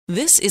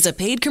This is a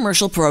paid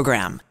commercial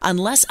program.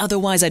 Unless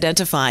otherwise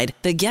identified,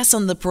 the guests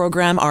on the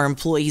program are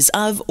employees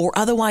of or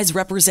otherwise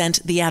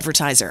represent the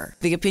advertiser.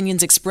 The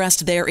opinions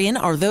expressed therein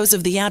are those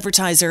of the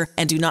advertiser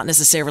and do not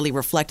necessarily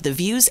reflect the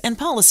views and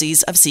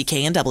policies of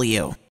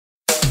CKNW.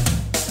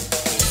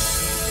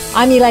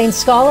 I'm Elaine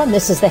Scala, and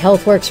this is the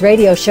HealthWorks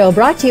radio show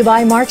brought to you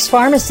by Mark's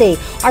Pharmacy.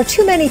 Are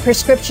too many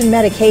prescription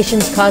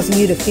medications causing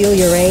you to feel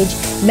your age?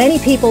 Many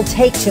people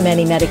take too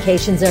many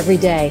medications every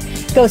day.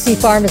 Go see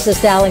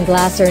pharmacist Alan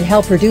Glasser and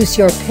help reduce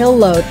your pill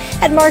load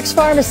at Mark's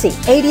Pharmacy,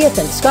 80th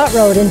and Scott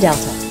Road in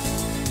Delta.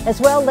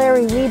 As well,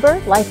 Larry Weber,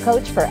 life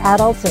coach for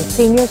adults and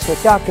seniors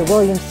with Dr.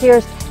 William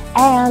Sears,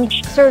 and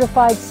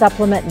certified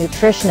supplement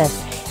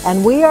nutritionist.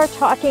 And we are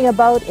talking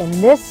about, in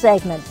this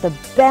segment, the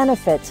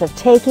benefits of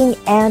taking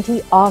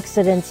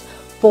antioxidants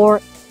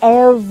for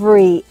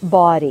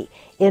everybody.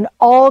 In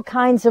all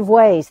kinds of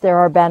ways, there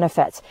are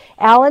benefits.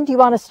 Alan, do you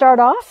want to start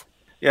off?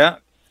 Yeah.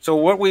 So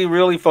what we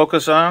really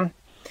focus on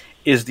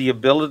is the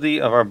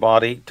ability of our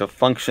body to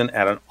function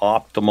at an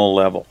optimal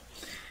level.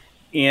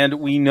 And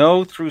we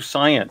know through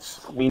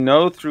science, we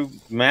know through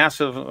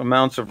massive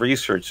amounts of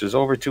research, there's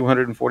over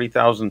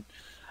 240,000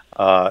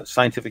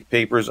 scientific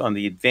papers on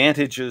the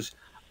advantages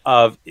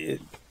of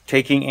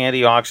taking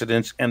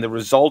antioxidants and the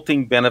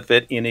resulting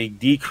benefit in a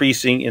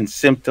decreasing in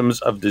symptoms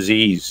of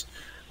disease.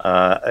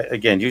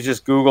 Again, you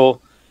just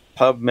Google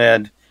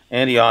PubMed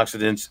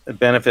antioxidants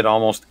benefit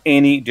almost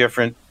any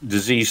different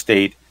disease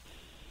state,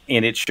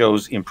 and it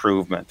shows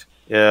improvement.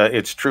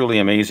 It's truly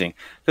amazing.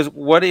 Because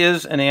what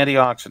is an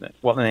antioxidant?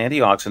 Well, an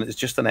antioxidant is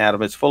just an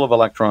atom. It's full of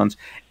electrons.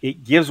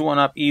 It gives one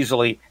up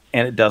easily,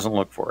 and it doesn't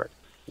look for it.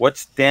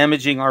 What's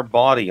damaging our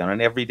body on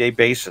an everyday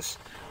basis?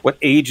 What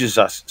ages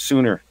us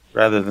sooner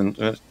rather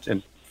than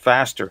and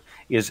faster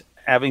is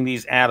having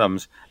these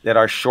atoms that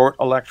are short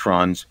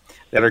electrons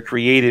that are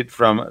created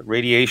from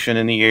radiation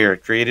in the air,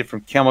 created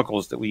from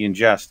chemicals that we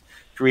ingest,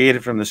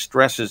 created from the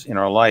stresses in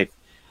our life.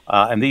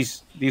 And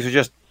these are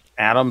just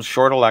atoms,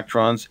 short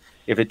electrons.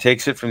 If it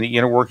takes it from the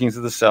inner workings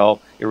of the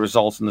cell, it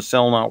results in the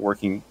cell not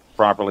working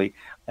properly.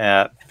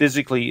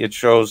 Physically, it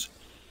shows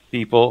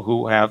people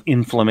who have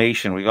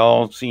inflammation. We've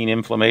all seen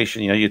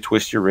inflammation. You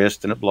twist your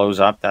wrist and it blows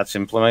up. That's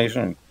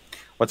inflammation.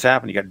 What's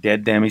happened? You got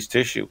dead, damaged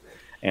tissue,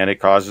 and it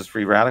causes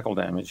free radical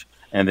damage.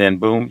 And then,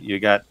 boom, you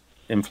got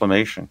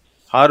inflammation.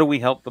 How do we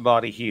help the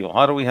body heal?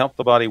 How do we help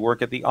the body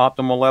work at the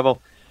optimal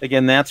level?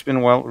 Again, that's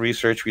been well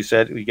researched. We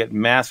said we get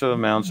massive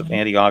amounts of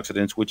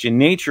antioxidants, which in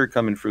nature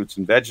come in fruits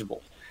and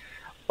vegetables,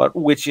 but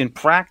which in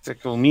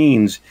practical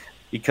means,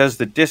 because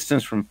the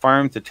distance from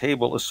farm to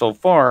table is so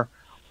far,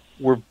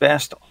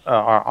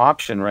 our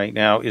option right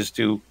now is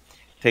to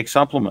take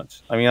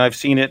supplements. I mean, I've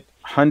seen it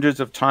hundreds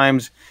of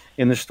times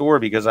in the store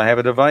because I have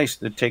a device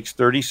that takes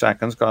 30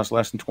 seconds, costs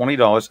less than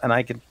 $20, and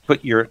I can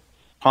put your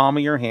palm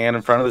of your hand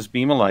in front of this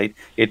beam of light.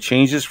 It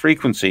changes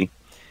frequency,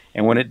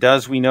 and when it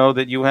does, we know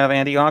that you have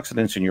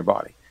antioxidants in your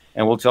body.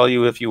 And we'll tell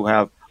you if you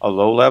have a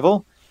low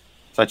level,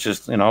 such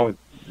as, in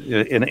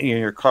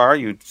your car,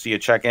 you see a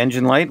check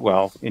engine light.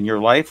 Well, in your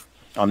life,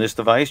 on this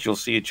device, you'll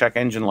see a check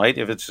engine light.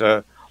 If it's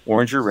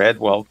orange or red,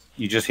 well,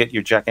 you just hit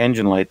your check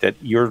engine light that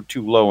you're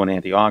too low in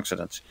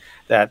antioxidants,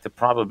 that the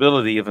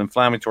probability of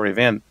inflammatory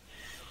event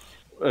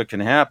can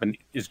happen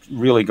is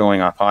really going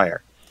up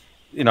higher.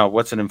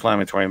 What's an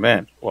inflammatory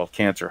event? Well,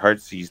 cancer, heart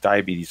disease,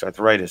 diabetes,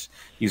 arthritis.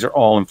 These are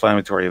all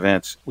inflammatory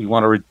events. We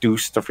want to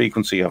reduce the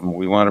frequency of them.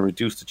 We want to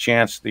reduce the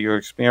chance that you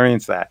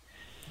experience that.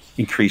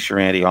 Increase your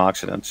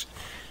antioxidants.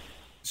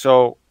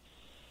 So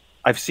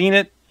I've seen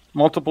it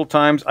multiple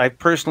times. I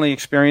personally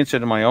experienced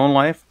it in my own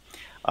life.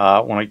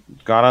 When I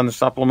got on the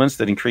supplements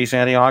that increase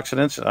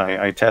antioxidants,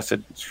 I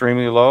tested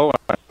extremely low.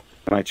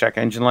 My check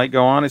engine light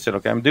go on. I said,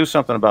 okay, I'm going to do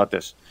something about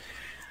this.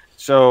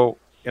 So,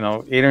 8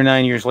 or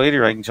 9 years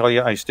later, I can tell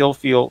you I still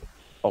feel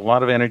a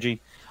lot of energy.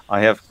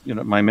 I have,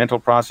 my mental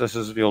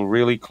processes feel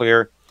really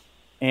clear,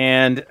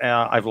 and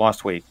I've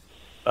lost weight.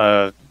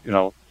 Sometimes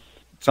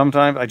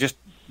I just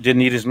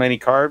didn't eat as many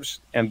carbs,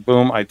 and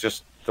boom,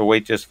 the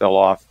weight just fell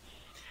off.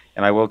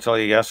 And I will tell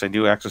you, yes, I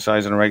do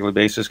exercise on a regular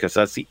basis because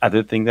that's the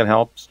other thing that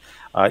helps.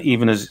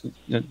 Even as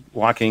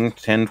walking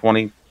 10,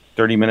 20,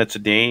 30 minutes a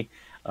day,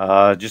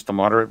 just a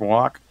moderate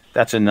walk,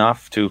 that's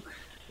enough to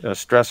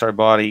stress our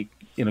body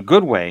in a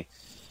good way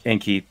and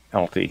keep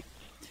healthy.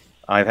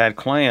 I've had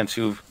clients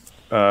who've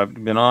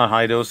been on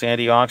high-dose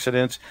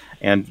antioxidants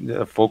and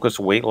a focused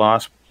weight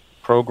loss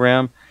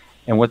program,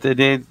 and what they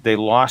did, they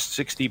lost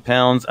 60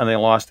 pounds and they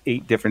lost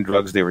 8 different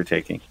drugs they were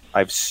taking.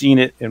 I've seen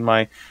it in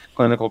my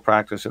clinical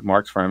practice at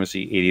Mark's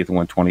Pharmacy, 80th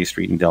and 120th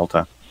Street in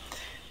Delta.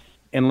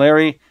 And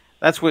Larry,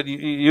 that's what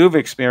you've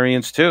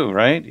experienced too,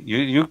 right?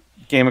 You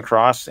came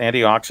across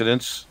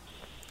antioxidants,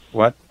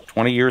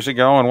 20 years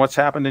ago, and what's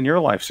happened in your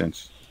life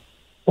since?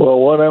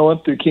 Well, when I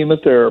went through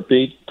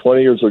chemotherapy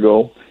 20 years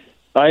ago,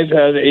 I've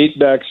had 8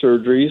 back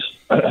surgeries,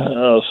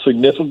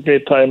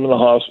 significant time in the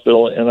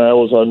hospital, and I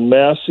was on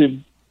massive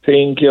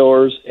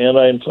painkillers,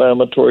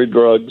 anti-inflammatory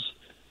drugs,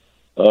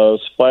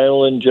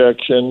 spinal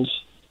injections.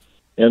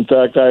 In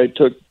fact, I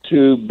took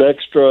 2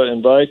 Bextra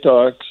and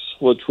Vitox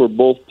which were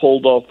both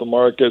pulled off the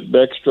market.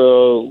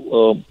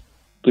 Bextra,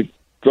 the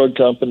drug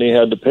company,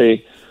 had to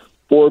pay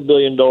 $4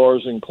 billion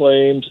in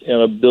claims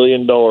and $1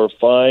 billion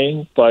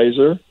fine.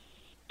 Pfizer,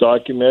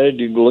 documented,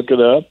 you can look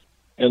it up.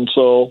 And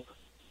so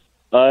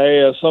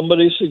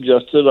somebody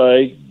suggested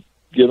I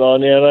get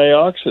on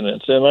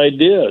antioxidants, and I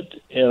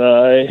did. And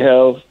I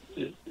have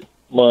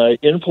my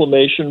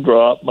inflammation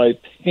dropped, my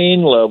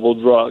pain level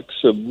dropped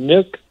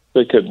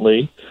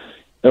significantly.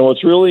 And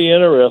what's really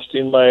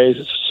interesting, my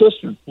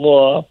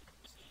sister-in-law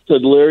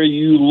said, Larry,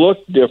 you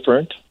look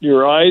different.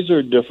 Your eyes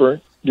are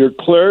different. Your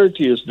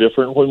clarity is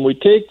different. When we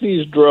take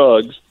these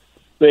drugs,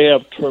 they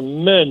have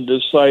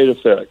tremendous side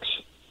effects.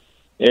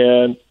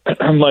 And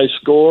my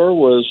score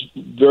was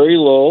very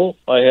low.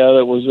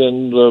 It was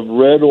in the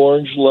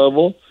red-orange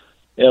level,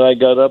 and I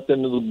got up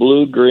into the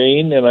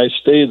blue-green, and I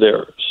stay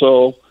there.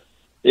 So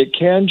it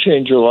can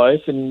change your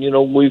life. And,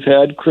 we've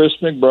had Chris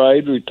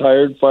McBride,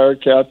 retired fire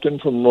captain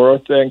from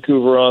North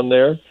Vancouver, on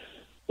there.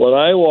 When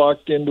I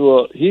walked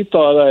he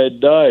thought I had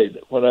died.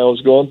 When I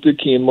was going through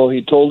chemo,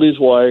 he told his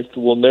wife,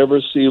 we'll never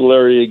see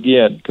Larry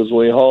again, because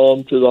when we haul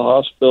him to the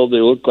hospital,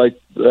 they look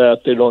like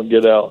that, they don't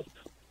get out.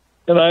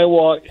 And I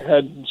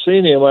hadn't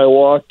seen him. I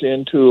walked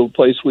into a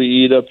place we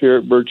eat up here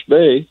at Birch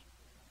Bay,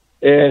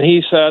 and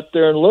he sat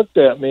there and looked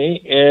at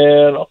me,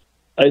 and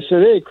I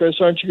said, hey,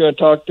 Chris, aren't you going to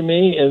talk to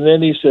me? And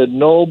then he said,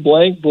 no,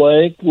 blank,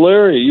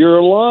 Larry, you're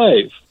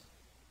alive.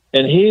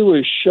 And he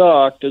was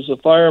shocked as a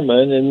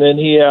fireman, and then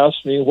he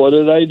asked me, what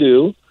did I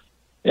do?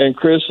 And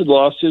Chris had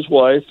lost his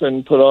wife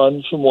and put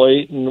on some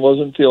weight and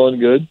wasn't feeling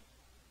good.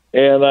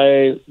 And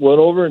I went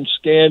over and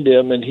scanned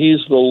him, and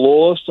he's the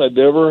lowest I've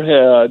ever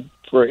had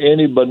for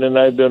anybody, and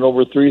I've done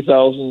over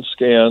 3,000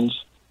 scans.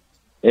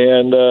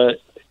 And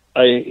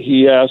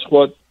he asked,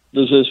 what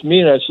does this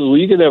mean? I said, well,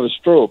 you could have a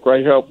stroke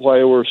right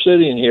while we're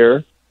sitting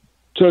here.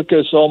 Took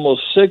us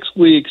almost 6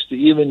 weeks to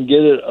even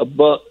get it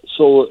above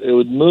so it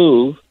would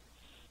move.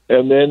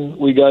 And then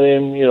we got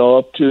him,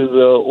 up to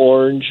the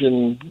orange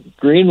and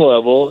green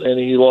level, and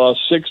he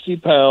lost 60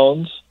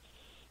 pounds.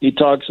 He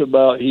talks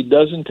about he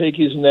doesn't take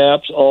his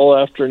naps all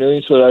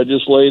afternoon. He said, I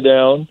just lay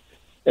down,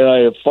 and I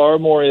have far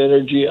more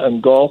energy.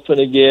 I'm golfing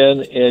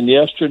again. And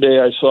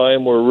yesterday I saw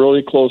him. We're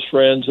really close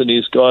friends, and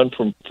he's gone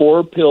from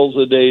 4 pills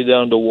a day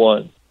down to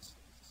 1.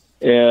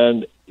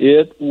 And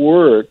it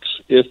works.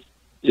 If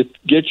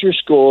get your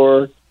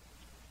score,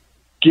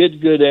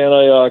 get good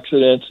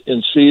antioxidants,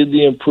 and see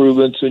the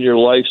improvements in your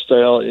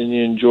lifestyle, and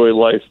you enjoy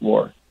life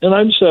more. And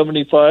I'm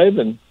 75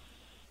 and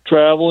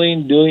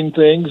traveling, doing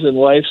things, and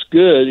life's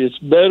good. It's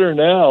better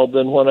now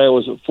than when I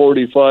was at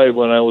 45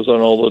 when I was on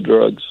all the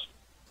drugs.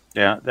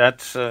 Yeah,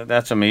 that's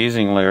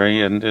amazing,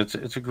 Larry. And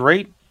it's a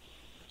great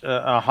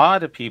aha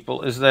to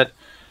people is that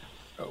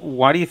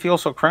why do you feel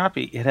so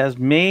crappy? It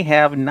may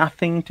have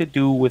nothing to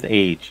do with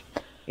age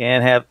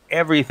and have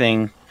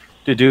everything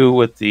to do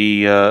with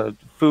the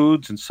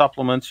foods and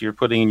supplements you're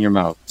putting in your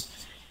mouth.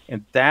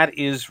 And that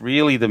is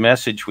really the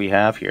message we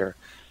have here,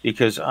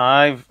 because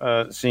I've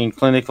seen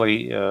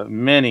clinically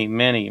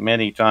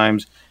many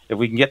times if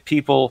we can get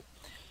people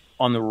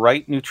on the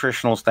right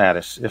nutritional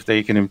status, if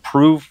they can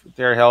improve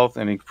their health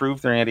and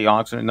improve their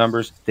antioxidant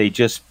numbers, they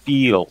just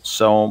feel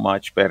so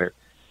much better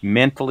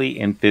mentally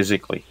and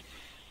physically.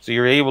 So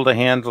you're able to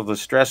handle the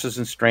stresses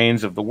and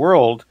strains of the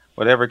world,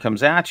 whatever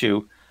comes at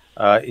you,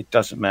 it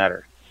doesn't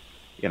matter.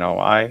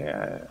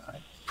 I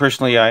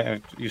personally,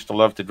 I used to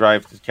love to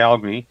drive to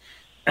Calgary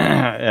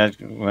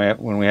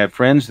when we had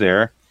friends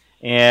there,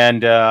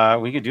 and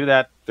we could do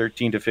that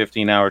 13 to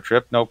 15-hour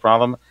trip, no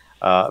problem.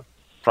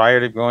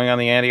 Prior to going on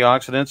the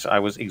antioxidants, I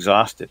was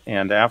exhausted,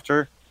 and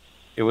after,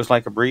 it was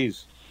like a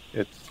breeze.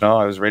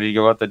 I was ready to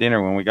go out to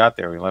dinner when we got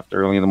there. We left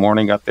early in the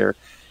morning, got there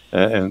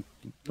and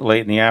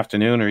late in the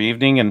afternoon or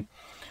evening, and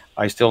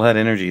I still had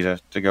energy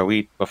to go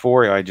eat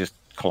before I just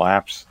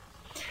collapsed.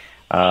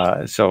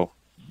 So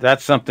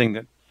that's something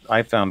that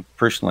I found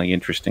personally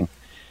interesting.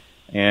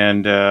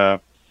 And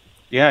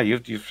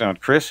you've found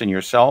Chris and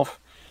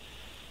yourself.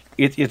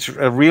 It's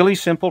a really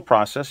simple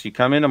process. You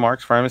come into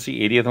Mark's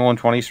Pharmacy, 80th and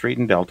 120th Street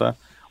in Delta.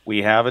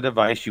 We have a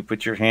device. You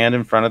put your hand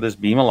in front of this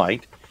beam of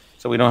light,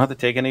 so we don't have to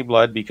take any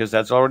blood because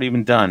that's already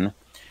been done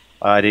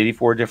at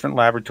 84 different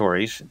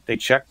laboratories. They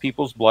check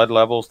people's blood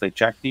levels. They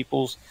check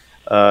people's,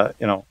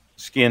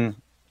 skin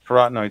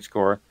carotenoid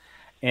score,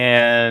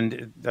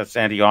 and that's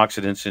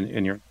antioxidants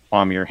in your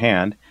palm of your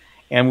hand,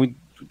 and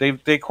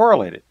they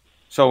correlate it.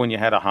 So when you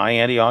had a high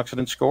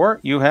antioxidant score,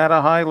 you had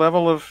a high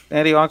level of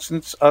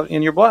antioxidants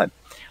in your blood.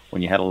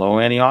 When you had a low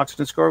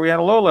antioxidant score, we had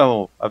a low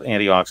level of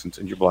antioxidants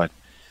in your blood.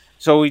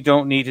 So we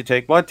don't need to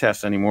take blood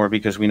tests anymore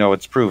because we know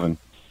it's proven.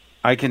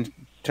 I can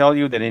tell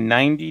you that in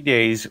 90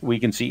 days, we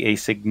can see a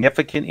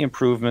significant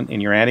improvement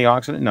in your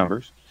antioxidant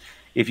numbers.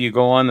 If you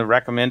go on the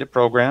recommended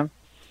program,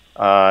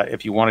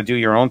 if you want to do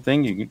your own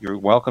thing, you're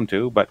welcome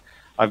to. But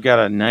I've got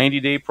a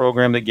 90-day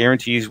program that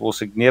guarantees will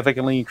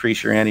significantly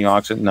increase your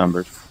antioxidant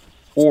numbers,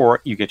 or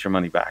you get your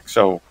money back.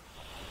 So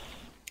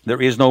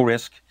there is no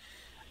risk,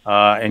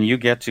 and you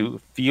get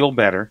to feel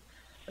better,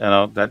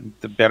 that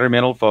the better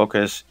mental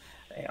focus,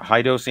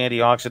 High-dose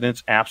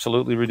antioxidants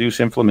absolutely reduce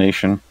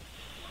inflammation.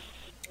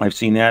 I've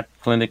seen that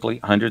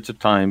clinically hundreds of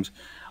times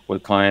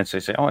with clients. They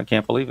say, "Oh, I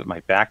can't believe it.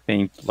 My back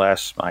pain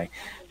less, my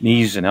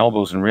knees and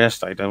elbows and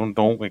wrists. I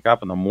don't wake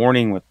up in the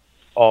morning with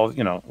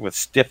with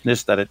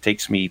stiffness that it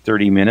takes me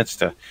 30 minutes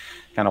to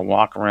kind of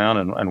walk around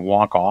and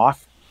walk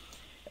off."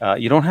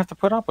 You don't have to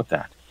put up with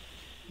that.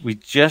 We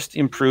just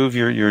improve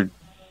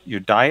your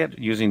diet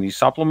using these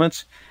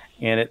supplements,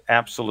 and it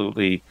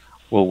absolutely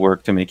will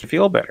work to make you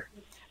feel better.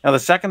 Now, the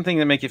second thing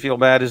that make you feel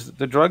bad is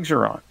the drugs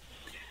you're on.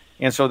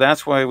 And so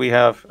that's why we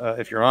have,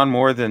 if you're on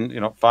more than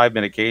 5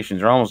 medications,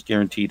 you're almost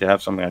guaranteed to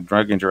have something, a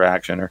drug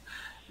interaction or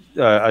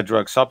a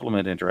drug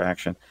supplement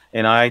interaction.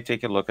 And I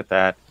take a look at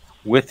that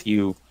with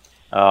you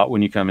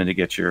when you come in to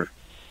get your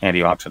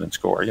antioxidant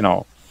score.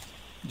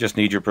 Just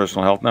need your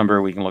personal health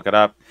number. We can look it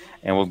up,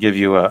 and we'll give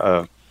you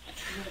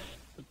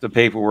the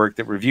paperwork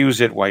that reviews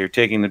it while you're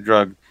taking the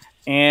drug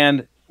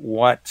and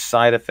what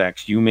side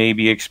effects you may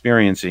be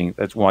experiencing.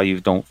 That's why you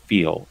don't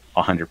feel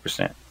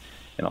 100%.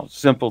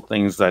 Simple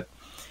things that,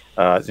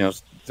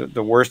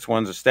 the worst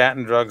ones are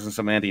statin drugs and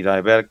some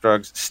anti-diabetic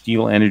drugs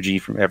steal energy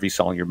from every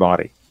cell in your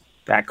body.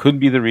 That could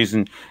be the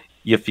reason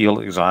you feel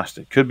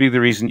exhausted. Could be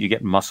the reason you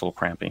get muscle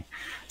cramping.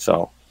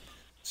 So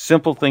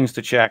simple things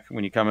to check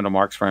when you come into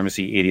Mark's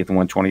Pharmacy, 80th and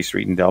 120th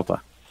Street in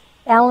Delta.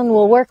 Alan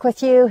will work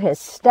with you, his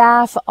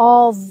staff,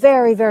 all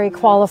very, very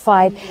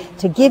qualified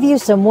to give you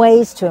some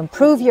ways to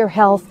improve your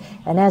health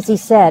and, as he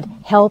said,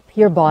 help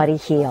your body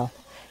heal.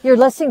 You're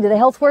listening to the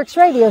HealthWorks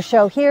radio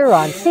show here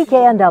on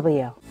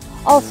CKNW.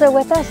 Also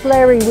with us,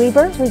 Larry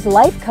Weber, who's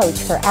life coach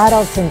for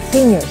adults and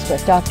seniors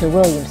with Dr.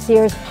 William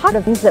Sears. A lot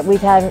of things that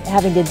we've had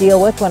having to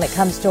deal with when it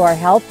comes to our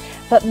health.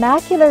 But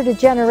macular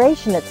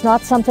degeneration, it's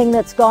not something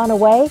that's gone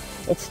away.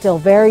 It's still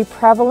very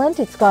prevalent.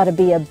 It's got to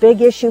be a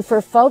big issue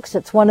for folks.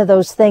 It's one of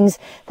those things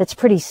that's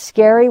pretty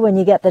scary when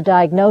you get the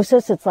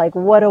diagnosis. It's like,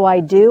 what do I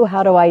do?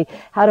 How do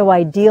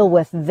I deal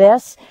with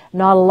this?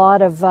 Not a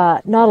lot of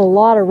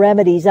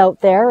remedies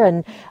out there.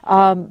 And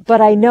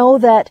but I know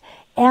that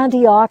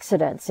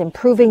antioxidants,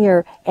 improving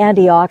your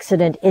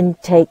antioxidant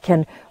intake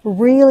can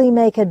really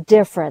make a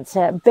difference.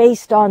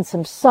 Based on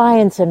some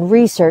science and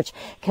research,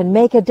 can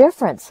make a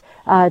difference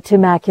to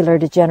macular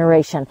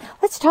degeneration.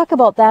 Let's talk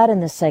about that in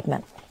this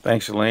segment.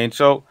 Thanks, Elaine.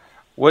 So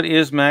what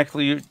is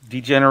macular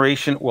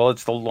degeneration? Well,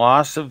 it's the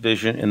loss of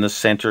vision in the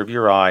center of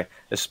your eye,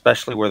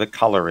 especially where the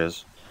color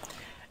is.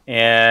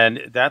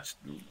 And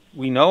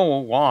we know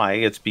why.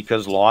 It's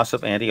because loss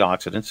of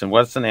antioxidants. And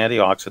what's an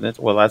antioxidant?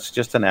 Well, that's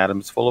just an atom.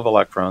 It's full of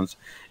electrons.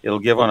 It'll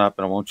give one up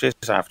and it won't chase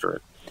after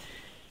it.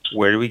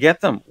 Where do we get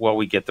them? Well,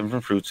 we get them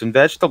from fruits and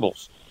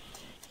vegetables.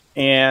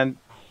 And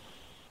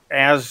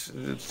as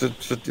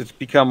it's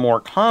become more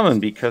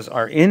common because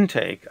our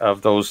intake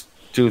of those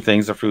two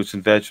things, the fruits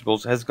and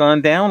vegetables, has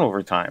gone down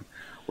over time.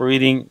 We're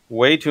eating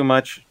way too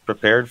much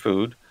prepared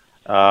food.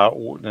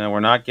 We're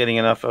not getting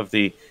enough of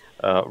the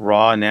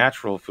raw,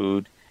 natural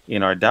food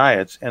in our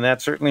diets, and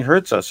that certainly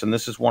hurts us. And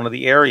this is one of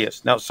the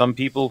areas. Now, some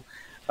people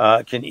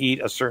can eat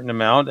a certain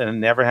amount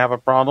and never have a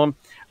problem.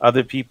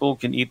 Other people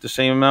can eat the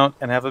same amount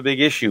and have a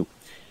big issue.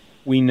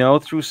 We know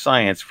through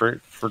science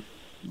for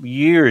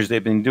years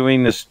they've been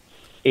doing this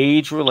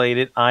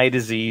age-related eye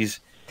disease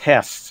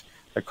tests.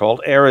 They're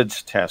called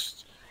AREDS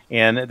tests.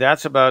 And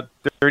that's about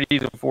 30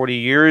 to 40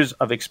 years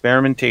of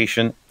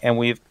experimentation, and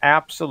we've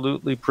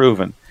absolutely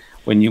proven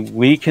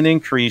we can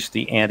increase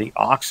the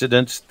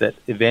antioxidants that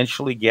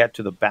eventually get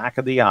to the back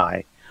of the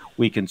eye,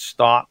 we can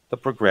stop the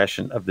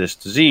progression of this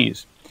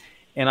disease.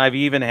 And I've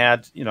even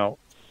had,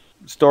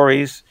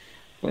 stories,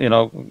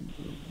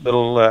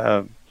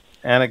 little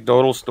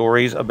anecdotal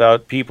stories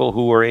about people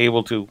who were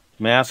able to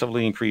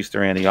massively increase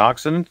their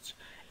antioxidants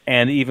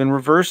and even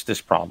reverse this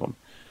problem.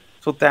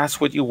 So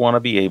that's what you want to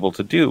be able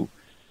to do.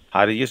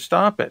 How do you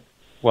stop it?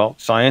 Well,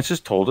 science has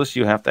told us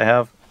you have to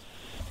have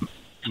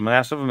a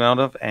massive amount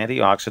of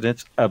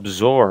antioxidants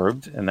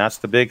absorbed, and that's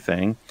the big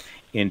thing,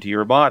 into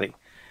your body.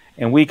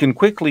 And we can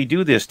quickly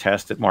do this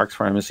test at Mark's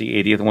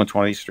Pharmacy, 80th and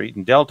 120th Street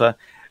in Delta,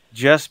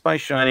 just by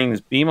shining this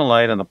beam of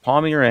light on the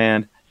palm of your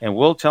hand, and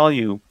we'll tell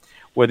you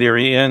whether you're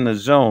in the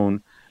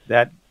zone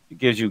that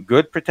gives you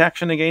good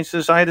protection against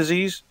this eye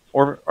disease,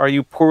 or are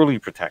you poorly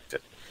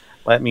protected.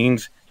 That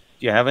means,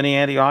 do you have any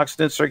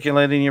antioxidants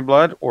circulating in your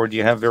blood, or do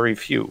you have very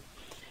few?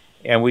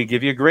 And we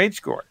give you a grade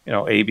score,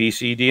 A, B,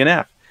 C, D, and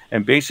F.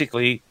 And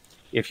basically,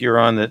 if you're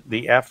on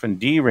the F and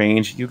D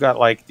range, you got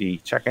like the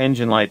check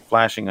engine light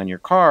flashing on your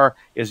car,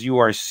 is you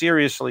are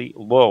seriously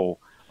low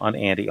on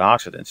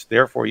antioxidants.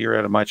 Therefore, you're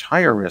at a much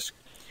higher risk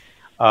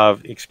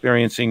of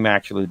experiencing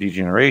macular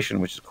degeneration,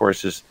 which of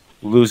course is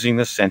losing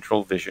the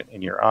central vision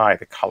in your eye,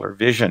 the color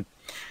vision.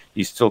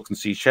 You still can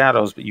see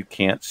shadows, but you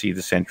can't see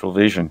the central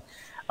vision.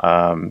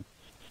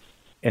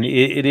 And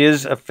it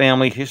is a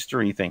family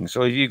history thing.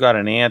 So if you got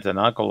an aunt, an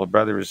uncle, a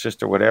brother, a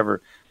sister,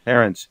 whatever,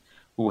 parents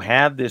who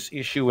have this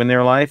issue in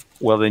their life,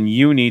 well, then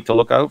you need to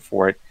look out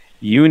for it.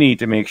 You need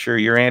to make sure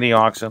your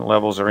antioxidant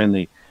levels are in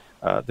the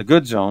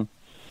good zone.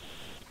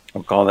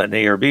 We'll call that an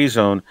A or B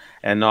zone,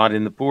 and not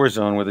in the poor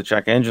zone where the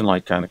check engine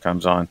light kind of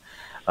comes on.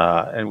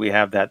 and we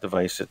have that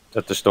device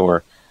at the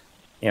store.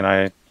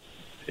 And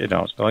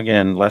so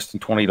again, less than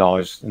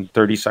 $20 in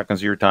 30 seconds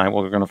of your time,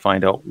 we're going to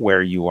find out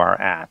where you are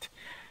at.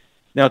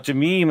 Now, to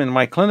me, in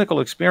my clinical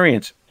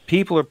experience,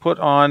 people are put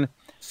on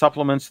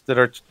supplements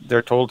that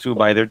they're told to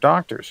by their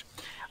doctors,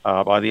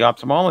 by the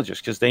ophthalmologist,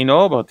 because they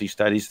know about these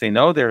studies. They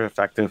know they're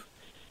effective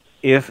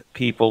if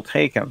people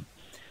take them.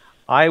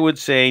 I would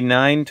say 8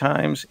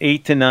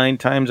 to 9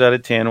 times out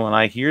of 10, when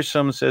I hear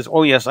someone says,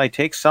 "Oh yes, I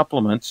take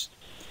supplements,"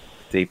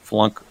 they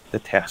flunk the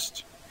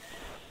test,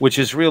 which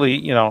is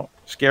really,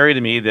 scary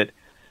to me that,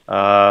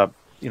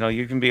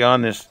 you can be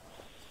on this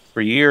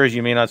for years.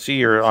 You may not see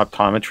your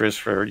optometrist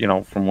for,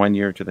 from 1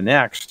 year to the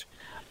next.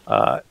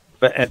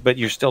 But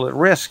you're still at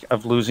risk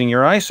of losing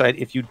your eyesight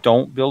if you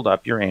don't build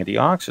up your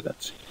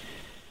antioxidants.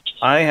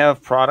 I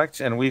have products,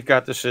 and we've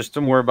got the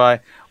system whereby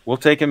we'll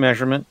take a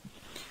measurement,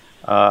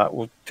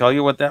 we'll tell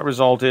you what that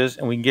result is,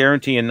 and we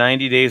guarantee in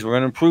 90 days we're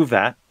going to improve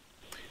that,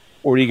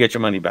 or you get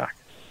your money back.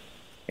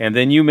 And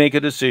then you make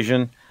a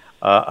decision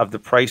of the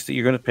price that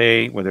you're going to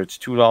pay, whether it's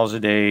 $2 a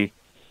day,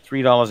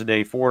 $3 a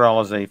day,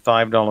 $4 a day,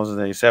 $5 a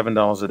day,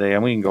 $7 a day,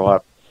 and we can go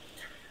up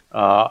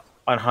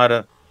on how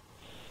to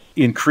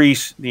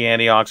increase the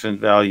antioxidant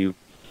value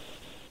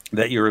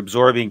that you're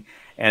absorbing,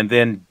 and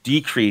then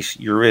decrease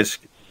your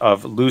risk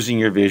of losing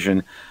your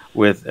vision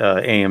with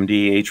AMD,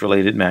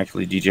 age-related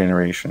macular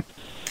degeneration.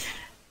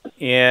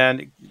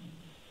 And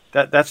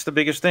that's the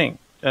biggest thing.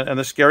 And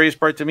the scariest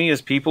part to me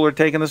is people are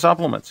taking the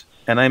supplements,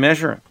 and I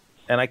measure them,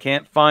 and I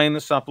can't find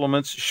the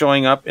supplements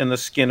showing up in the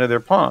skin of their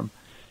palm,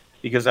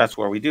 because that's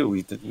what we do.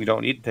 We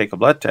don't need to take a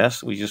blood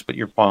test. We just put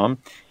your palm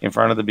in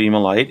front of the beam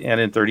of light,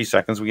 and in 30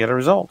 seconds we get a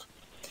result.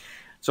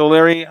 So,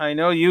 Larry, I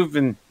know you've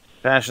been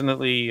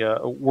passionately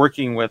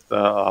working with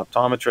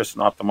optometrists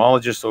and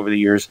ophthalmologists over the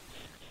years.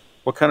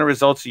 What kind of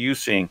results are you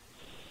seeing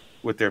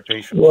with their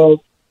patients?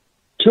 Well,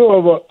 two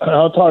of them,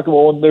 I'll talk about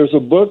one. There's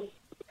a book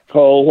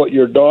called What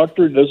Your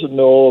Doctor Doesn't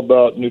Know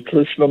About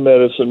Nutritional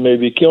Medicine May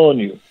Be Killing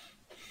You.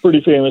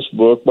 Pretty famous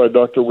book by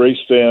Dr. Ray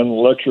Stan,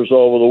 lectures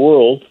all over the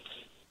world.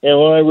 And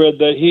when I read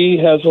that, he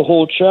has a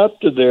whole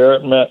chapter there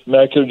at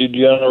macular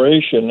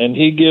degeneration, and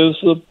he gives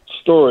the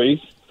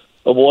story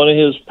of one of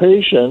his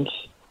patients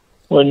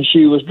when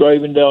she was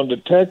driving down to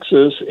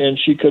Texas and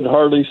she could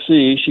hardly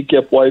see. She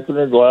kept wiping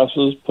her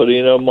glasses,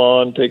 putting them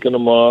on, taking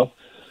them off.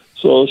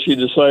 So she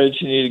decided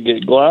she needed to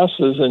get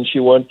glasses, and she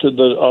went to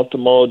the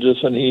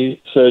ophthalmologist, and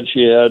he said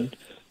she had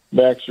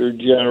macular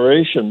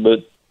degeneration,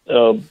 but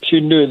she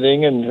didn't do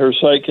anything, and her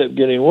sight kept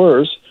getting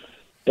worse.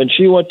 And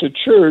she went to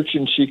church,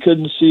 and she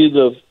couldn't see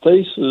the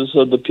faces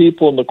of the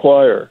people in the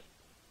choir.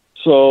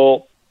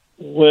 So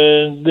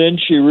then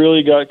she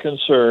really got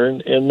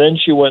concerned, and then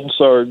she went and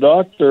saw her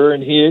doctor,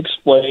 and he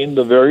explained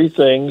the very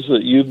things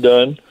that you've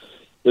done,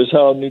 is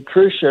how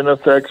nutrition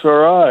affects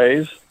our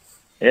eyes,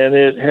 and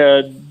it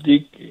had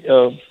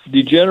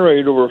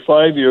degenerated over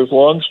 5 years.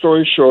 Long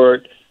story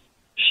short,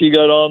 she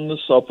got on the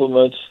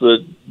supplements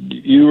that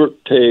you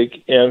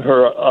take, and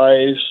her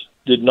eyes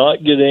did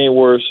not get any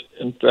worse.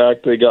 In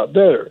fact, they got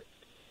better.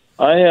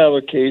 I have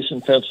a case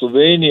in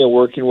Pennsylvania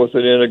working with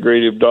an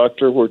integrative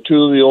doctor where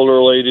two of the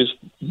older ladies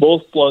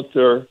both flunked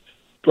their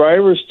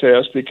driver's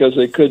test because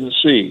they couldn't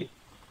see.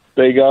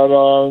 They got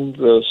on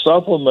the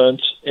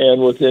supplements,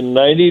 and within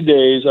 90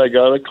 days, I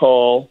got a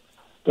call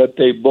that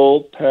they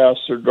both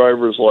passed their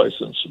driver's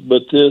license.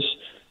 But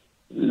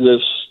the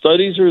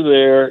studies are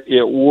there.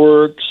 It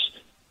works.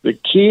 The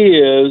key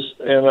is,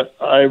 and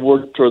I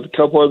worked with a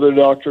couple other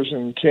doctors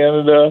in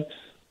Canada,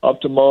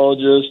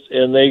 ophthalmologists,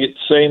 and they get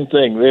the same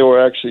thing. They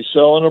were actually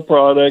selling a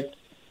product.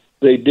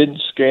 They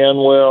didn't scan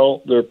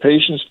well. Their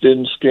patients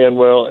didn't scan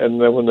well.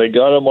 And then when they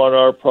got them on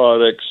our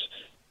products,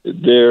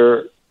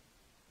 their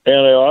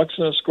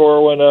antioxidant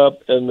score went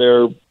up and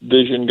their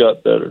vision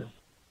got better.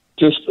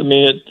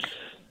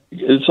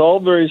 It's all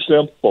very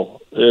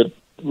simple.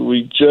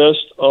 We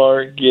just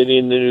aren't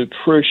getting the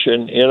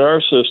nutrition in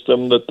our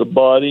system that the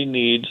body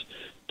needs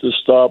to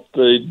stop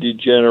the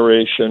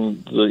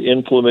degeneration, the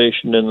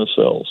inflammation in the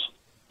cells.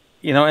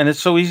 And it's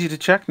so easy to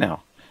check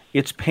now.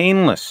 It's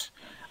painless.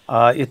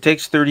 It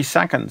takes 30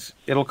 seconds.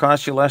 It'll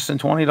cost you less than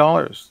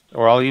 $20,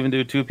 or I'll even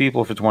do two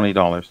people for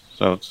 $20.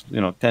 So it's,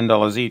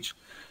 $10 each.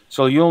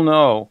 So you'll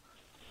know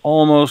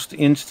almost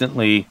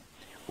instantly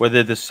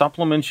whether the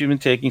supplements you've been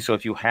taking, so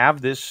if you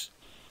have this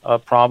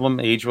problem,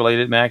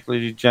 age-related macular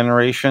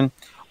degeneration,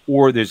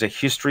 or there's a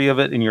history of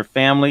it in your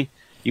family,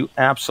 you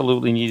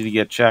absolutely need to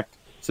get checked.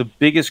 It's the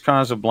biggest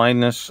cause of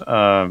blindness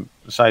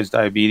besides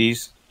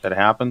diabetes that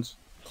happens.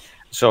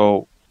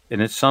 So,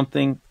 and it's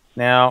something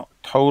now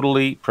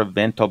totally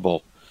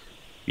preventable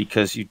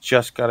because you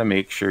just got to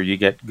make sure you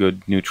get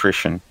good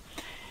nutrition.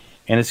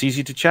 And it's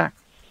easy to check.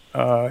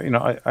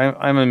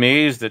 I'm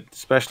amazed that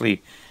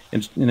especially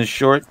in a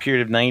short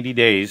period of 90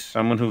 days,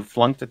 someone who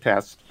flunked the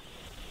test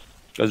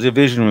because their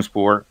vision was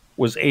poor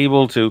was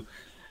able to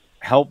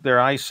help their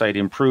eyesight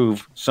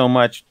improve so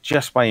much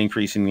just by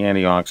increasing the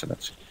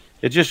antioxidants.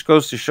 It just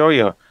goes to show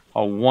you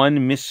how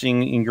one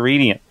missing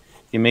ingredient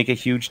can make a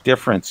huge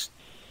difference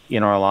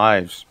in our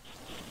lives.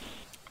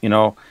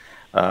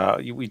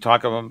 We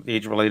talk about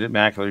age-related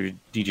macular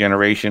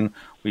degeneration.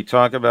 We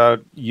talk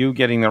about you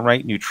getting the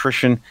right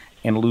nutrition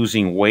and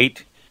losing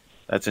weight.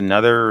 That's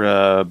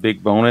another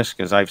big bonus,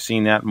 because I've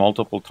seen that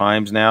multiple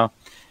times now.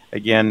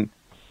 Again,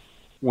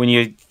 when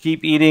you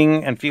keep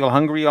eating and feel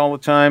hungry all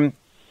the time,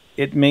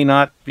 it may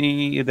not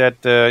be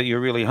that you're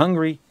really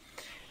hungry.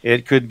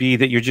 It could be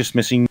that you're just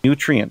missing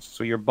nutrients.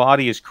 So your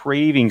body is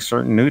craving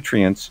certain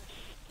nutrients,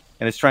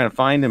 and it's trying to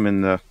find them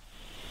in the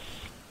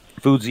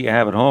foods that you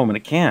have at home, and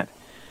it can't.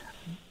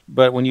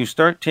 But when you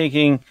start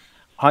taking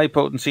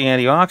high-potency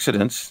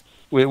antioxidants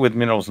with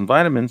minerals and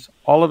vitamins,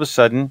 all of a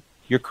sudden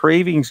your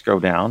cravings go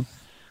down,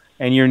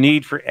 and your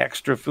need for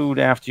extra food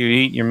after you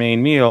eat your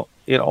main meal,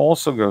 it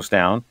also goes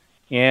down.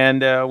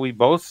 And we've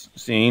both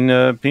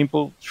seen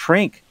people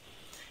shrink,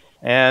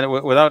 and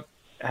without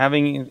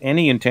having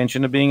any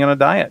intention of being on a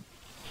diet,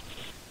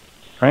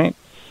 right?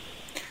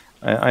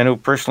 I know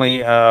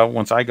personally,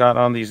 once I got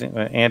on these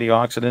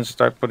antioxidants,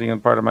 start putting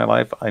them part of my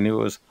life, I knew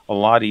it was a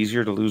lot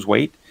easier to lose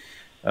weight,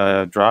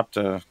 dropped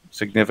a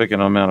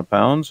significant amount of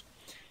pounds,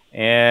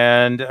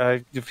 and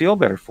you feel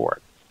better for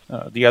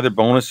it. The other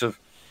bonus of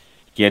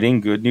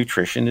getting good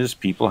nutrition is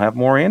people have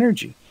more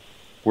energy.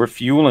 We're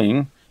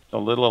fueling the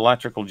little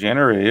electrical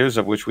generators,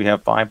 of which we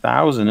have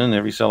 5,000 in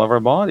every cell of our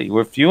body.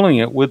 We're fueling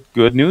it with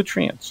good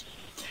nutrients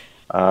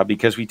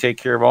because we take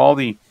care of all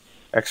the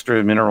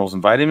extra minerals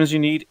and vitamins you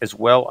need, as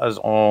well as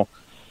all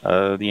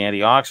the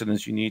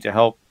antioxidants you need to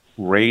help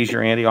raise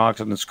your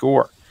antioxidant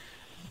score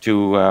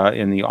to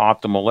in the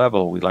optimal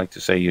level. We like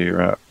to say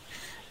you're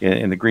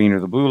in the green or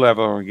the blue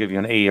level, or give you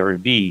an A or a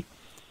B,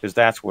 because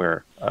that's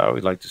where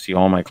we'd like to see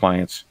all my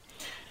clients.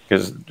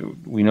 Because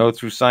we know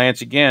through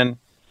science, again,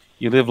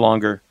 you live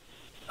longer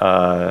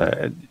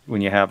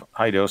when you have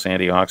high-dose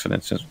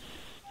antioxidants, and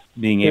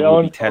being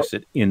able to be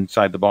tested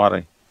inside the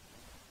body.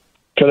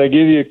 Can I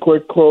give you a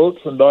quick quote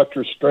from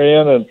Dr.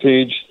 Strand on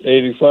page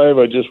 85?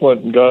 I just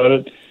went and got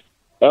it.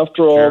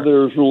 After all, Sure.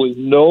 there is really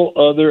no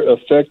other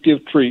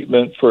effective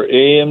treatment for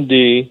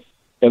AMD,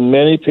 and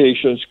many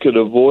patients could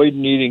avoid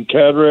needing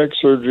cataract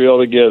surgery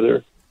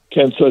altogether.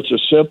 Can such a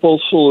simple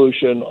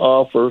solution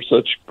offer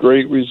such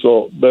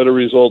better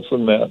results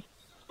than that?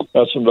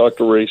 That's from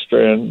Dr. Ray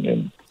Strand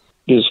in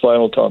his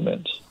final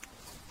comments.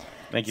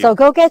 Thank you. So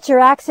go get your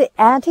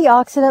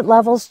antioxidant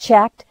levels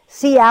checked.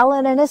 See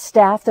Alan and his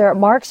staff. They're at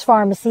Mark's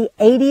Pharmacy,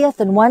 80th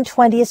and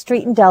 120th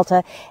Street in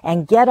Delta,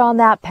 and get on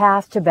that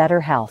path to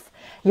better health.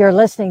 You're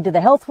listening to the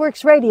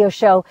HealthWorks radio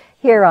show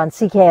here on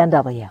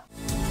CKNW.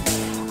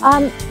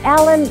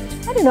 Alan,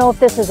 I don't know if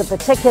this is a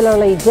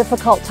particularly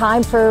difficult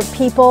time for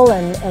people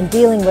and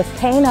dealing with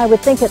pain. I would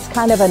think it's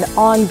kind of an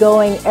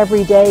ongoing,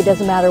 everyday,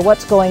 doesn't matter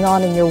what's going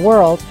on in your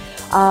world.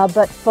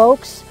 But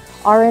folks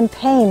are in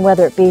pain,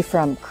 whether it be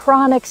from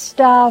chronic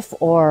stuff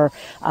or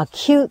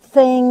acute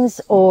things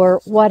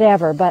or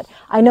whatever. But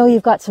I know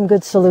you've got some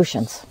good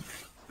solutions.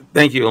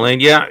 Thank you,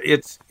 Elaine. Yeah,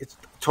 it's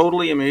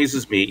totally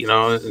amazes me,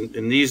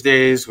 in these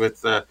days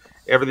with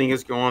everything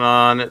that's going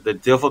on, the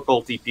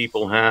difficulty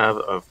people have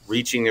of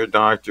reaching their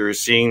doctor,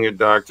 seeing their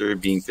doctor,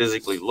 being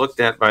physically looked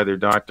at by their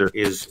doctor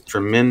is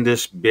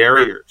tremendous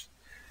barriers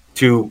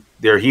to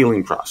their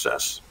healing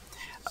process.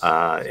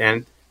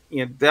 And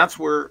that's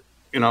where,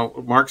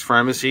 Mark's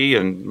Pharmacy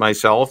and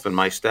myself and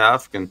my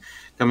staff can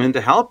come in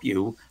to help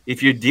you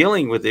if you're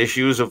dealing with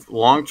issues of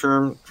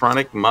long-term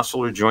chronic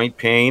muscle or joint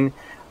pain,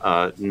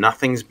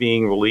 nothing's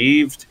being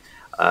relieved,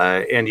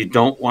 and you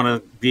don't want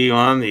to be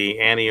on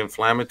the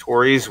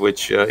anti-inflammatories,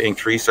 which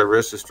increase our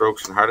risk of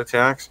strokes and heart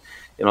attacks,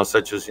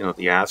 such as,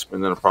 the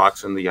aspirin, the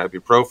naproxen, the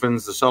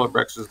ibuprofens, the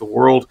Celebrexes of the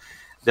world.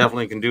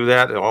 Definitely can do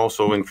that. It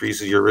also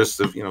increases your risk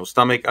of,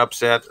 stomach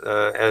upset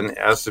and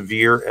as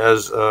severe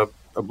as a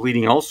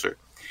bleeding ulcer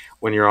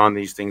when you're on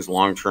these things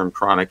long-term,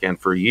 chronic, and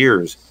for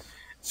years.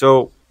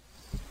 So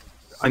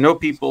I know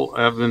people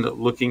have been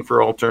looking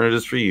for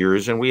alternatives for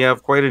years, and we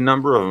have quite a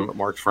number of them at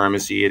Mark's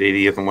Pharmacy at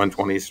 80th and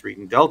 120th Street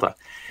in Delta.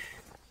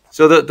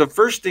 So the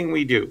first thing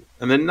we do,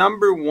 and the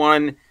number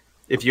one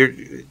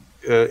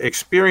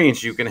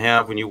experience you can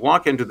have when you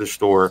walk into the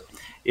store,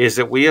 is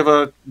that we have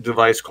a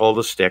device called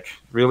a stick.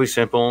 Really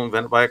simple,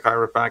 invented by a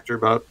chiropractor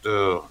about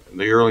in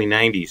the early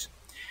 90s.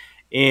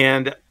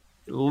 And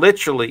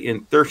literally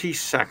in 30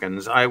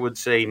 seconds, I would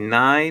say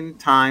 9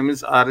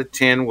 times out of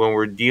 10 when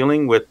we're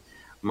dealing with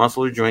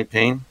muscle or joint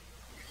pain,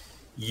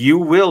 you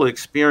will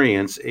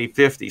experience a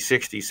 50,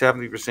 60,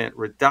 70%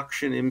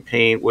 reduction in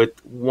pain with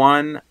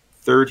one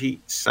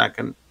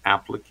 30-second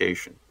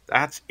application.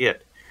 That's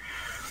it.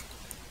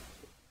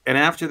 And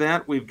after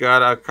that, we've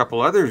got a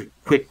couple other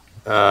quick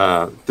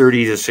 30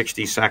 to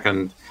 60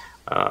 second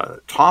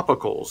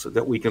topicals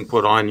that we can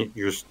put on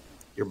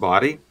your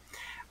body.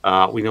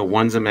 We know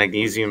one's a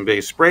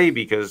magnesium-based spray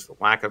because the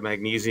lack of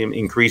magnesium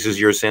increases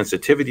your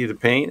sensitivity to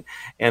pain.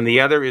 And the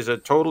other is a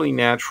totally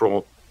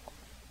natural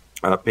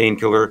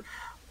painkiller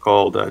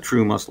called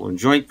True Muscle and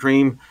Joint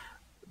Cream.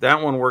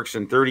 That one works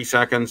in 30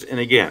 seconds. And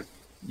again,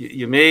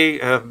 you may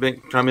have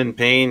come in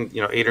pain,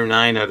 8 or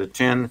 9 out of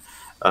 10.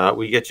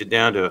 We get you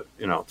down to,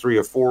 3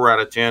 or 4 out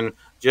of 10.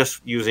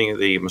 just using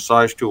the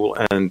massage tool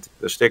and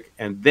the stick,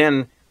 and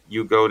then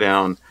you go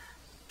down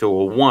to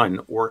a 1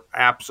 or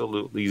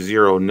absolutely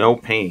 0, no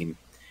pain,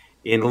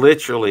 in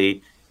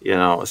literally,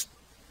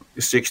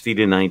 60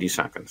 to 90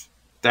 seconds.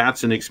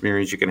 That's an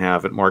experience you can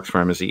have at Mark's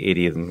Pharmacy,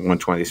 80th and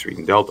 120th Street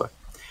in Delta.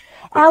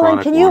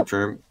 Alan, can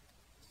you...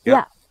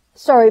 Yeah.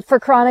 Sorry, for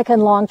chronic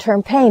and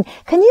long-term pain.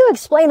 Can you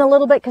explain a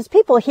little bit? Because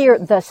people hear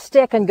the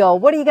stick and go,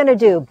 what are you going to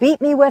do? Beat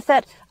me with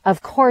it?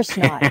 Of course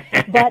not.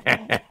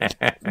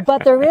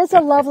 But there is a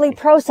lovely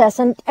process.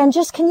 And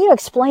just can you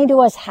explain to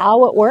us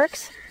how it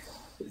works?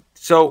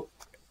 So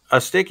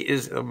a stick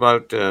is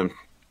about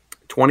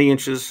 20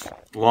 inches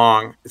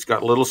long. It's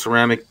got little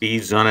ceramic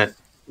beads on it.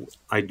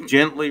 I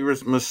gently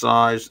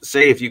massage,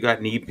 say if you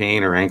got knee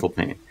pain or ankle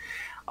pain,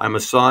 I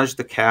massage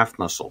the calf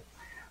muscle.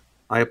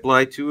 I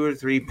apply 2 or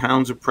 3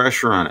 pounds of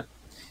pressure on it,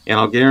 and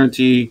I'll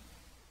guarantee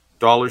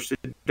dollars to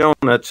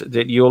donuts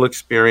that you'll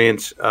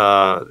experience,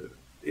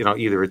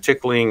 either a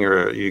tickling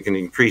or you can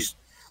increase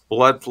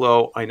blood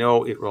flow. I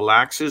know it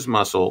relaxes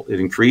muscle, it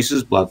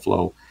increases blood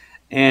flow,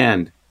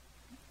 and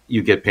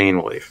you get pain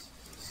relief.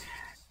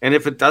 And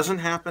if it doesn't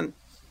happen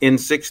in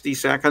 60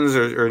 seconds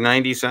or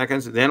 90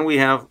 seconds, then we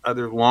have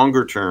other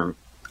longer term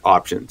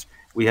options.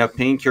 We have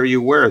Pain Care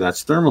You Wear,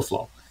 that's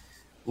ThermoFlow.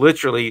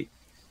 Literally,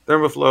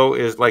 ThermoFlow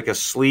is like a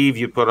sleeve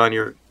you put on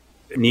your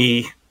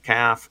knee,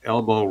 calf,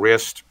 elbow,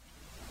 wrist.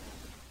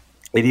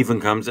 It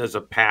even comes as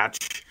a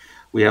patch.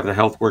 We have the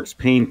HealthWorks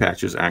pain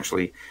patches,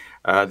 actually,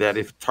 that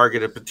if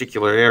target a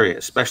particular area,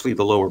 especially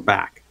the lower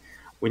back.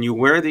 When you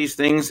wear these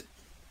things,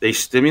 they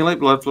stimulate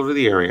blood flow to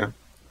the area.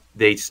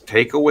 They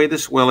take away the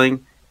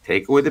swelling,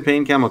 take away the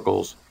pain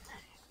chemicals,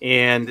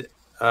 and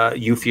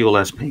you feel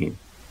less pain.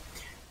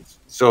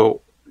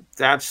 So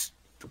that's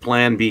the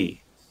plan B.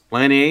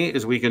 Plan A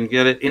is we can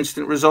get an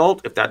instant result.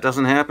 If that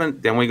doesn't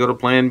happen, then we go to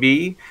Plan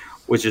B,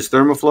 which is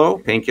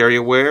ThermoFlow, Pain Care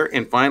You Wear.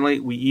 And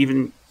finally, we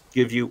even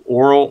give you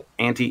oral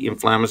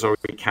anti-inflammatory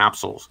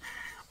capsules,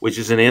 which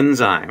is an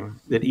enzyme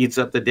that eats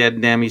up the dead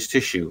and damaged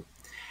tissue.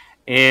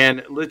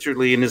 And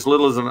literally in as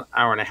little as an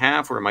hour and a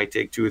half, or it might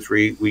take 2 or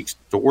 3 weeks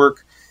to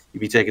work, you'll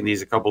be taking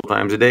these a couple of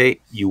times a day,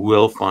 you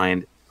will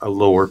find a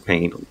lower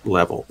pain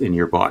level in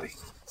your body.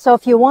 So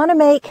if you want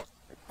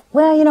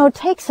to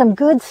take some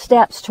good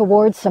steps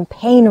towards some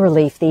pain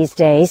relief these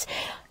days,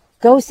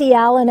 go see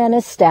Alan and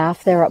his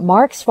staff. They're at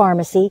Mark's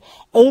Pharmacy,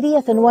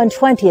 80th and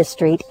 120th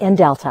Street in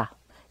Delta.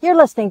 You're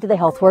listening to the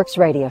HealthWorks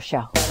radio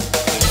show.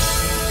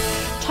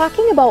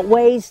 Talking about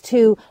ways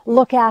to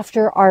look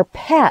after our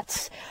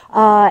pets.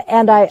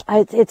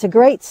 It's a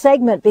great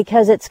segment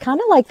because it's kind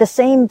of like the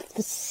same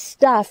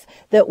stuff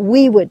that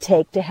we would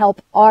take to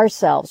help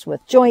ourselves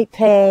with joint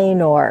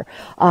pain or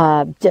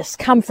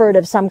discomfort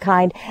of some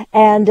kind.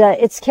 And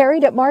it's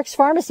carried at Mark's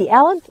Pharmacy.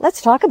 Alan,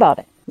 let's talk about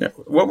it. Yeah,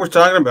 what we're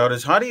talking about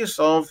is how do you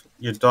solve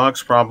your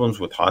dog's problems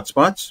with hot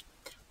spots?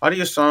 How do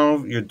you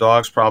solve your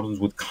dog's problems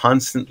with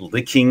constant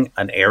licking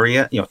an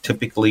area?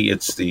 Typically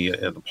it's the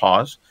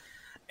paws.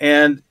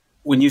 And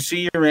when you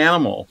see your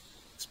animal,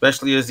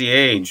 especially as they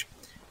age,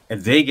 and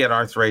they get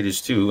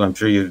arthritis too, I'm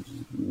sure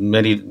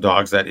many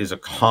dogs, that is a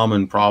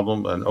common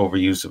problem, an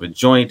overuse of a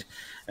joint,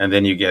 and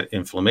then you get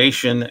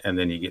inflammation, and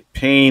then you get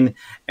pain,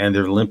 and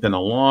they're limping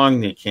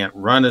along. They can't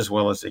run as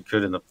well as they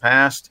could in the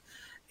past.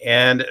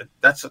 And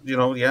that's,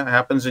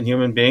 happens in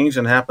human beings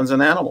and happens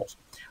in animals.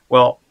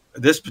 Well,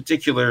 this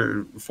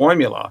particular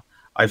formula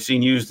I've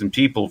seen used in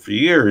people for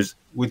years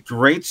with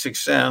great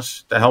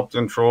success to help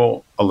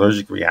control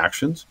allergic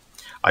reactions.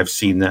 I've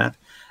seen that,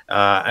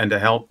 and to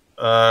help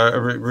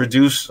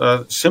reduce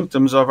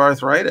symptoms of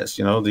arthritis,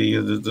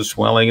 the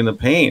swelling and the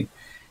pain.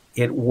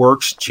 It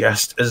works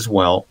just as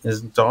well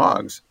as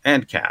dogs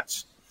and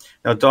cats.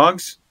 Now,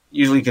 dogs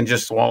usually can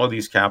just swallow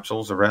these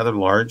capsules. They're rather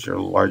large, or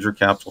larger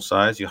capsule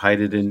size. You hide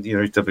it in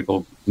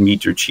typical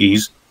meat or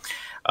cheese.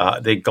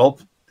 They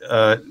gulp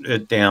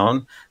it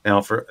down.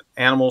 Now, for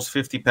animals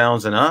 50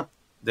 pounds and up,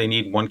 they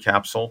need 1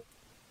 capsule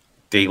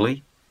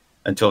daily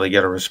until they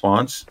get a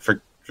response.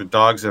 For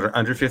dogs that are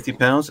under 50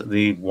 pounds, they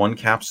need 1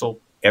 capsule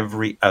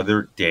every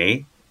other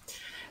day.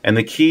 And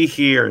the key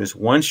here is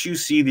once you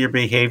see their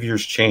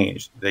behaviors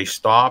change, they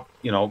stop,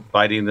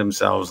 biting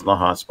themselves in the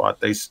hot spot.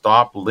 They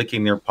stop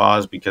licking their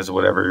paws because of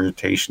whatever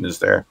irritation is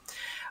there.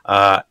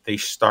 They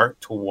start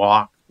to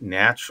walk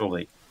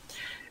naturally.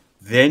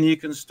 Then you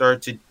can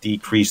start to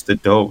decrease the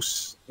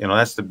dose.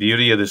 That's the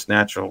beauty of this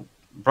natural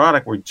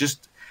product. We're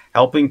just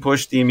helping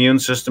push the immune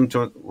system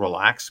to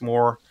relax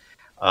more,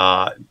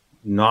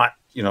 not,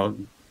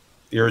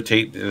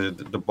 irritate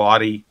the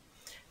body,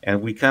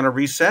 and we kind of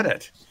reset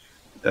it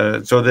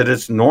so that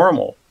it's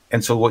normal.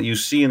 And so what you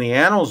see in the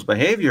animal's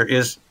behavior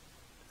is,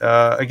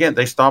 again,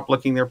 they stop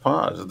licking their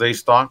paws. They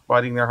stop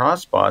biting their hot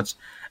spots,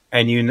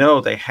 and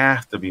they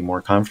have to be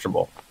more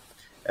comfortable.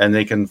 And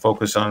they can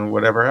focus on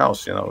whatever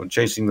else,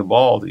 chasing the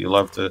ball that you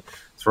love to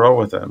throw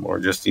with them, or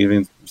just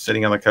even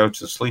sitting on the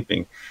couch and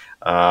sleeping.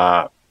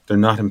 They're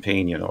not in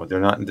pain, they're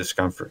not in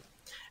discomfort.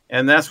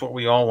 And that's what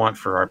we all want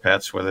for our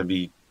pets, whether it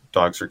be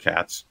dogs or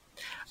cats.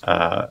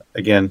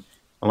 Again,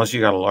 Unless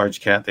you got a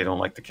large cat, they don't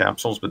like the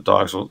capsules, but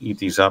dogs will eat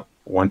these up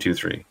 1, 2,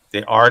 3.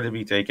 They are to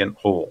be taken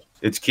whole.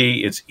 It's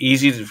key. It's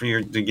easy for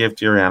you to give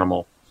to your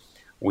animal.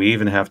 We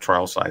even have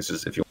trial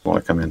sizes if you want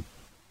to come in.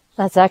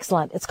 That's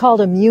excellent. It's called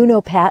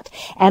Immunopet,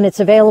 and it's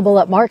available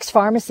at Mark's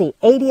Pharmacy,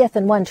 80th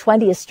and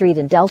 120th Street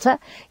in Delta.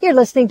 You're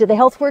listening to the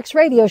HealthWorks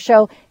radio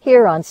show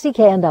here on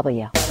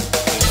CKNW.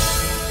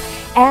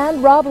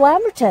 And Rob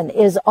Lamberton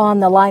is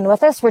on the line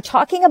with us. We're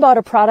talking about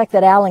a product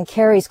that Alan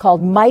carries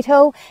called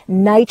Mito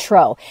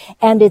Nitro,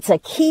 and it's a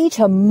key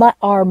to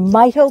our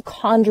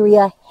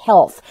mitochondria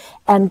health.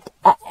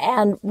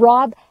 And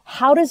Rob,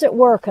 how does it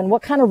work, and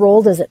what kind of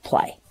role does it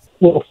play?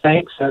 Well,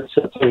 thanks. That's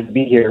a pleasure to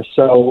be here.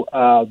 So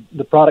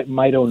the product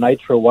Mito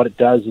Nitro, what it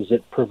does is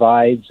it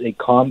provides a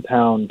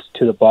compound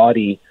to the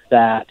body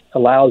that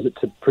allows it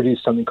to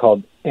produce something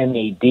called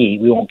NAD.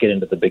 We won't get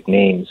into the big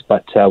names,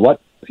 but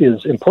what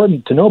is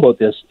important to know about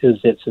this is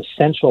it's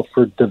essential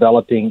for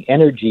developing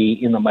energy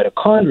in the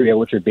mitochondria,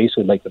 which are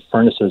basically like the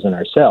furnaces in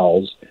our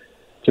cells,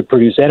 to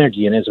produce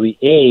energy. And as we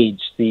age,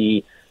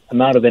 the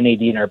amount of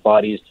NAD in our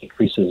bodies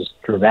decreases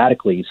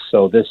dramatically.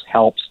 So this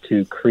helps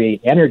to create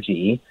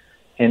energy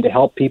and to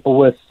help people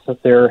with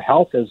their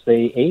health as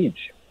they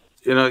age.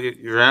 You know,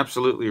 you're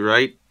absolutely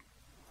right,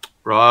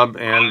 Rob.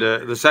 And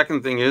the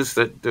second thing is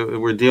that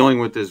we're dealing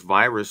with this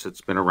virus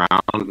that's been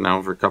around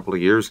now for a couple of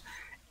years.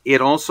 It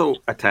also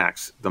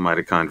attacks the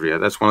mitochondria.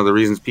 That's one of the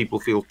reasons people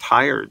feel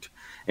tired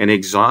and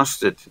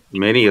exhausted.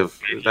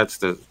 That's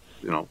the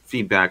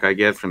feedback I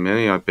get from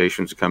many of my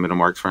patients who come into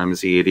Mark's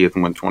Pharmacy, 80th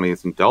and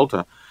 120th in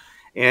Delta.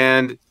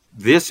 And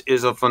this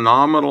is a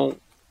phenomenal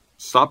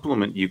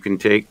supplement you can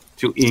take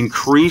to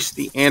increase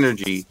the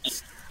energy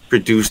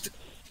produced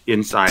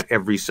inside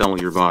every cell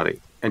in your body.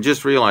 And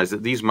just realize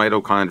that these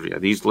mitochondria,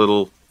 these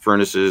little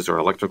furnaces or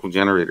electrical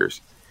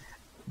generators,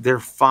 there are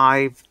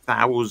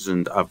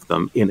 5,000 of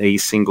them in a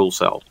single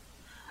cell.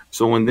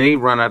 So when they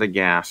run out of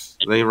gas,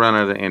 they run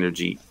out of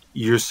energy,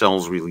 your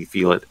cells really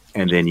feel it,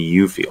 and then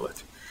you feel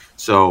it.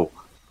 So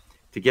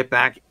to get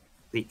back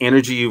the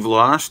energy you've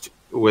lost,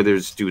 whether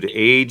it's due to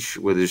age,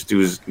 whether it's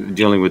due to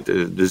dealing with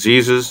the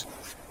diseases,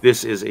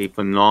 this is a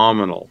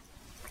phenomenal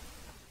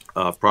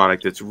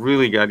product that's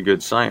really got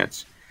good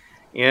science.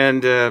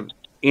 And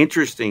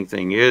interesting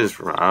thing is,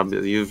 Rob,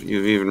 you've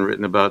even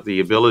written about the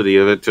ability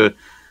of it to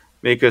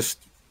make us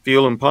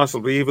feel and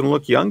possibly even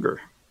look younger.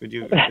 Could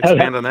you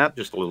expand on that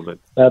just a little bit?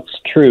 That's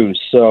true.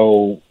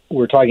 So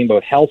we're talking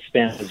about health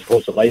span as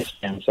opposed to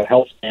lifespan. So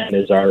health span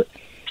is our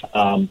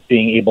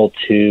being able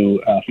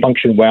to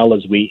function well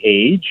as we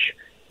age.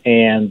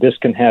 And this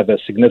can have a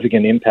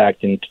significant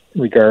impact in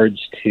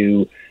regards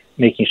to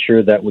making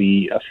sure that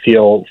we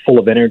feel full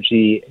of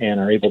energy and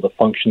are able to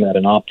function at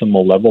an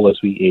optimal level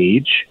as we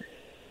age.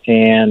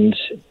 And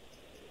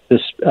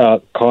this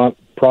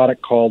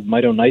product called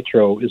Mito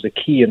Nitro is a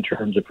key in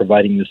terms of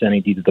providing this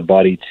NAD to the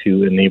body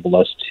to enable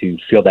us to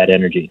feel that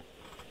energy.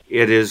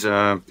 It is,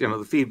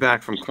 the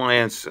feedback from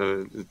clients,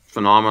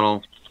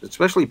 phenomenal,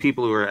 especially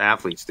people who are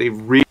athletes. They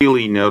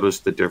really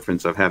noticed the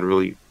difference. I've had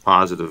really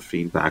positive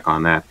feedback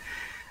on that.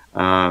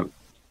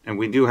 And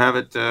we do have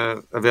it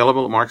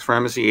available at Mark's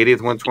Pharmacy, 80th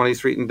 120th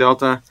Street in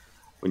Delta.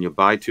 When you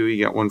buy 2, you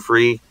get 1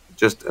 free.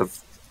 Just,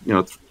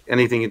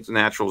 anything that's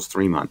natural is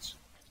 3 months.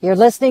 You're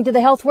listening to the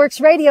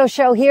HealthWorks radio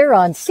show here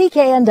on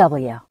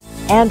CKNW.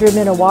 Andrew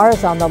Minowar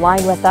is on the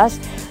line with us,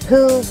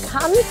 who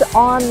comes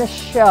on the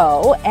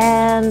show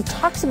and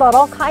talks about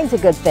all kinds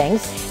of good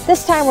things.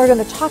 This time we're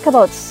going to talk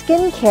about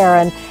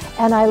skincare,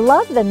 and I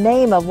love the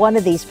name of one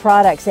of these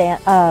products,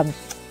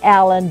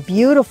 Alan,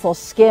 Beautiful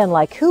Skin.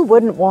 Like, who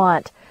wouldn't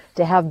want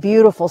to have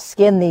beautiful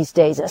skin these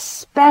days,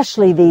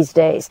 especially these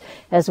days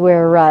as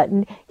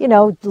we're,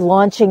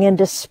 launching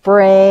into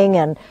spring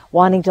and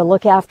wanting to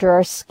look after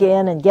our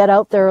skin and get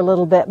out there a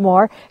little bit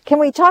more. Can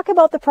we talk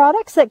about the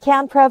products that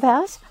CanPrev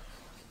has?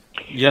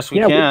 Yes, we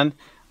can.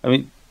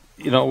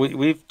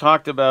 We've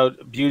talked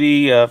about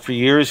beauty for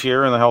years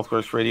here in the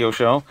HealthWorks radio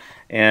show,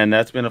 and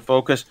that's been a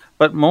focus,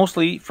 but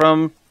mostly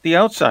from the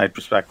outside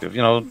perspective,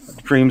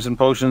 creams and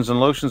potions and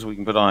lotions we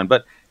can put on.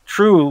 But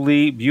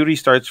truly, beauty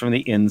starts from the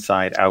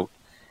inside out.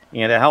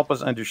 And to help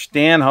us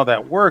understand how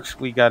that works,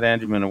 we got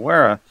Andrew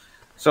Minowar.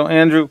 So,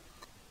 Andrew,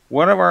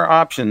 what are our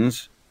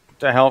options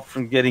to help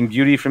from getting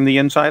beauty from the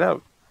inside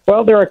out?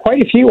 Well, there are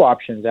quite a few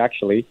options,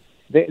 actually.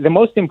 The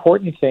most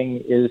important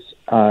thing is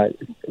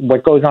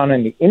what goes on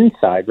the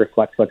inside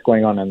reflects what's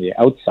going on the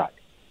outside.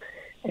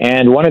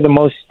 And one of the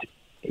most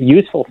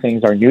useful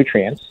things are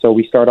nutrients. So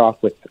we start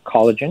off with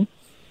collagen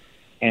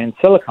and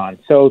silicon.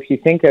 So if you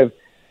think of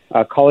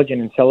collagen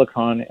and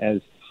silicon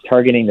as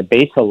targeting the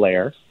basal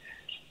layer,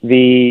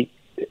 the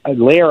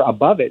layer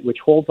above it, which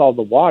holds all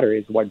the water,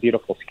 is what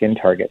Beautiful Skin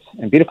targets.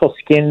 And Beautiful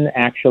Skin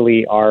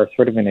actually are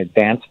sort of an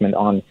advancement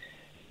on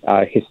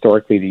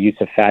historically the use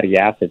of fatty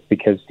acids,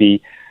 because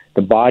the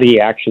body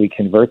actually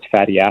converts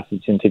fatty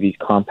acids into these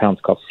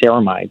compounds called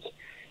ceramides.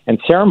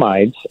 And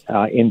ceramides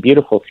in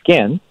Beautiful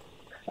Skin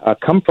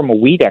come from a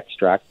wheat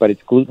extract, but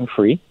it's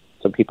gluten-free,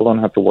 so people don't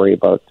have to worry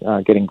about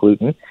getting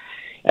gluten.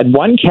 And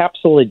 1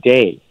 capsule a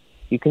day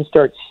you can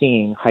start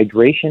seeing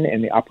hydration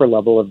in the upper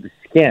level of the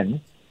skin,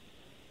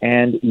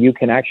 and you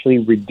can actually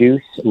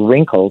reduce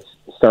wrinkles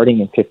starting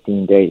in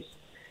 15 days.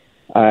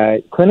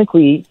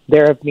 Clinically,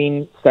 there have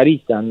been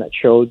studies done that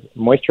showed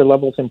moisture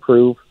levels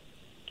improve,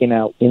 skin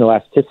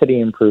elasticity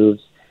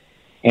improves,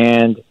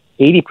 and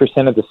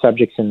 80% of the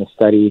subjects in the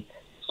study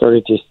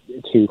started just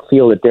to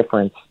feel a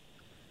difference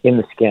in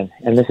the skin.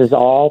 And this is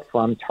all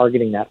from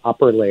targeting that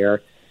upper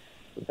layer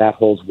that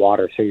holds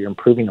water. So you're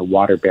improving the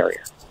water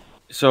barrier.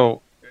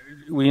 So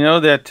we know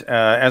that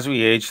as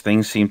we age,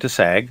 things seem to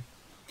sag.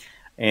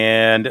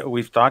 And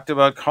we've talked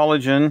about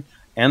collagen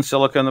and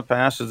silica in the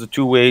past as the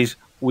two ways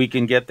we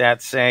can get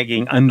that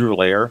sagging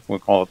underlayer, we'll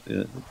call it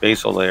the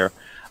basal layer,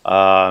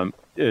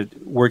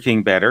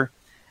 working better.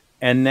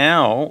 And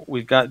now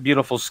we've got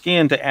beautiful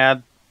skin to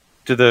add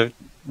to the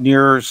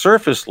near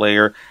surface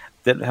layer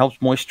that helps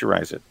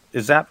moisturize it.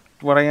 Is that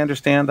what I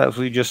understand? That's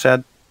what you just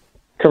said?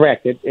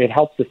 Correct. It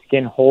helps the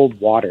skin hold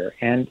water.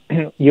 And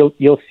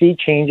you'll see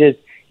changes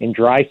in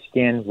dry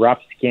skin,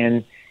 rough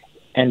skin,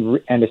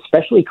 and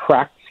especially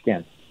cracked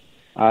skin.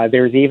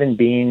 There's even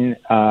been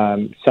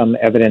some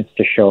evidence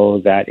to show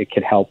that it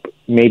could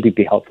maybe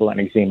be helpful in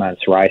eczema and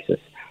psoriasis,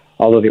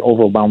 although the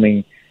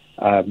overwhelming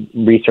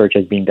research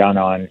has been done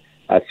on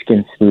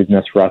skin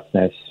smoothness,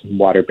 roughness,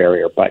 water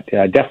barrier. But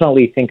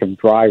definitely think of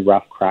dry,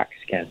 rough, cracked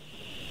skin.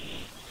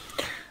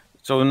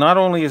 So not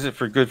only is it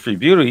good for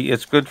beauty,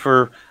 it's good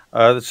for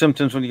the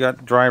symptoms when you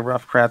got dry,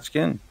 rough, cracked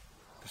skin.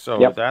 So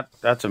yep.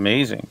 That's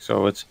amazing.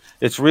 So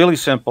it's really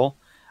simple.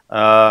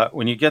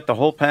 When you get the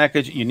whole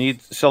package, you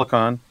need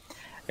silicone.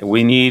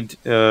 We need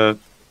the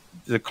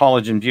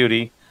collagen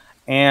beauty,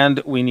 and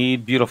we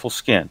need beautiful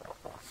skin.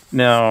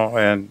 Now,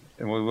 and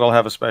we will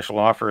have a special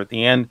offer at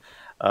the end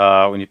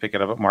when you pick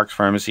it up at Mark's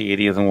Pharmacy,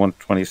 80th and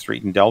 120th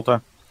Street in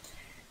Delta.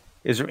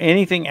 Is there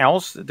anything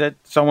else that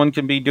someone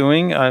can be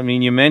doing? I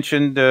mean, you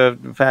mentioned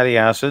fatty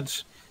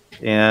acids,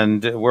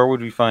 and where would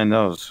we find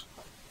those?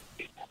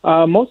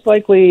 Most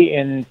likely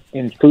in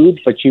foods,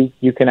 but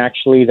you can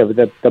actually,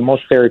 the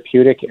most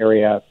therapeutic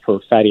area for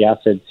fatty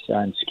acids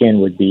and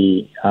skin would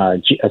be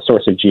a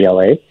source of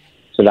GLA.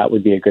 So that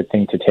would be a good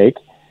thing to take.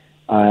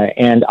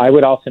 And I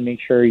would also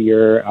make sure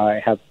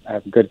have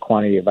a good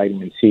quantity of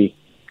vitamin C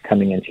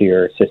coming into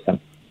your system.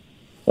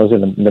 Those are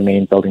the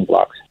main building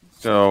blocks.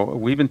 So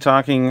we've been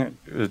talking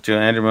to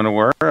Andrew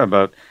Minowara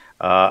about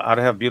how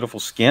to have beautiful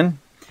skin,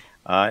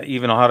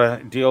 even how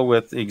to deal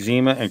with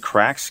eczema and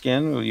cracked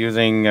skin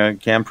using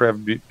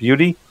CanPrev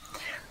Beauty.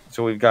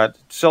 So we've got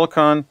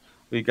silicone,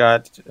 we've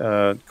got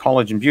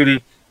collagen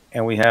beauty,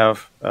 and we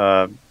have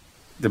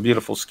the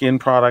beautiful skin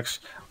products.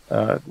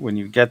 When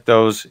you get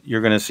those,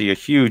 you're going to see a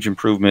huge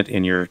improvement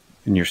in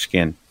your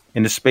skin.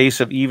 In the space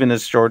of even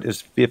as short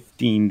as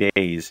 15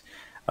 days,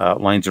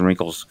 lines and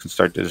wrinkles can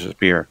start to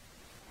disappear.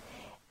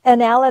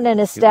 And Alan and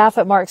his staff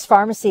at Mark's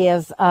Pharmacy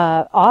have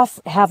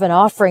an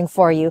offering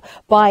for you.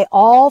 Buy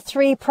all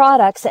 3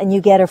 products and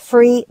you get a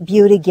free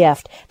beauty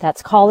gift.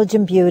 That's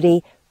collagen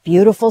beauty,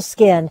 beautiful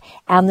skin,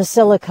 and the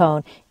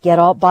silicone.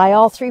 Buy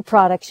all 3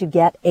 products, you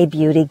get a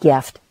beauty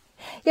gift.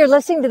 You're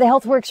listening to the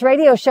HealthWorks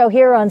radio show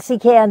here on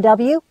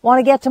CKNW. Want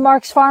to get to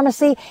Mark's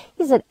Pharmacy?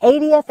 He's at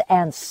 80th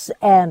and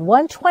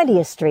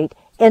 120th Street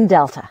in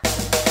Delta.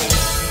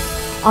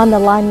 On the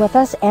line with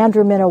us,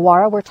 Andrew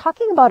Minowara. We're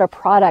talking about a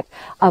product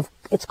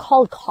it's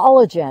called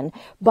collagen,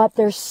 but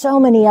there's so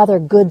many other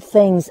good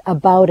things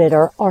about it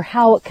or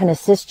how it can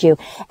assist you.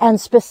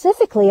 And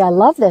specifically, I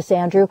love this,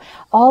 Andrew,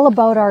 all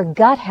about our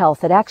gut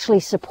health. It actually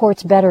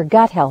supports better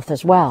gut health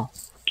as well.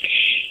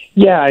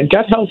 Yeah, and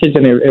gut health is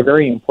a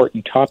very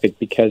important topic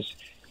because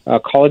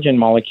collagen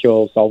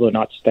molecules, although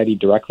not studied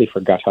directly for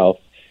gut health,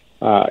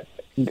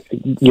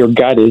 your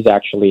gut is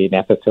actually an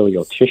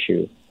epithelial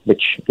tissue,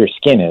 which your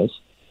skin is,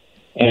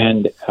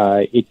 and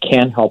it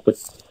can help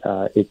with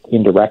it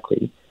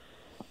indirectly.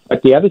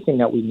 But the other thing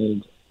that we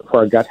need for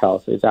our gut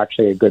health is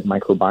actually a good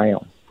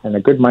microbiome, and a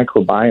good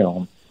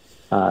microbiome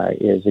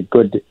is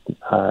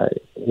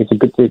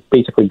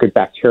basically good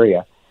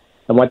bacteria.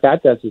 And what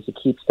that does is it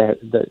keeps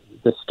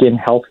the skin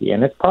healthy.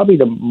 And it's probably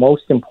the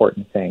most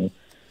important thing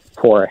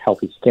for a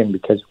healthy skin,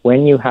 because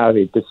when you have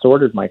a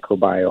disordered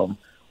microbiome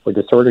or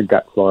disordered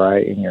gut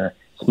flora in your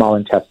small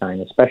intestine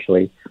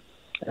especially,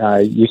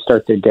 you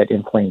start to get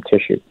inflamed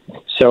tissue.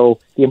 So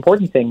the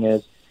important thing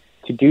is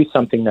to do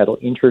something that'll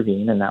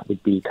intervene, and that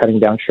would be cutting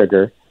down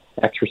sugar,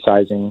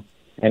 exercising.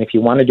 And if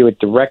you want to do it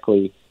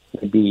directly,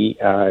 it would be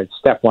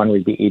step 1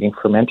 would be eating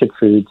fermented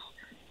foods.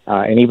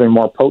 And even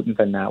more potent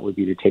than that would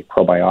be to take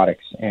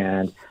probiotics.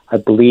 And I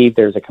believe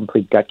there's a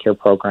complete gut care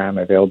program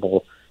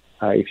available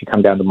if you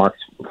come down to Mark's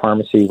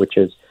Pharmacy, which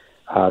is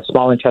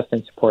small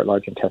intestine support,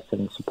 large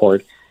intestine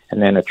support,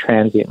 and then a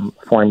transient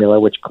formula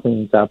which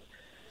cleans up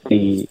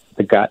the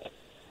gut.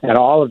 And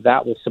all of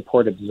that will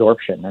support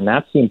absorption. And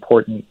that's the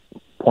important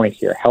point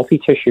here. Healthy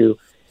tissue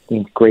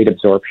means great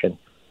absorption.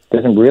 It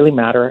doesn't really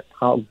matter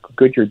how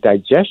good your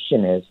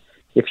digestion is.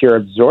 If your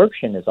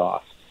absorption is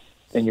off,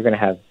 then you're going to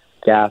have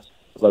gas,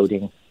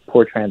 bloating,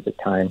 poor transit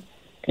time,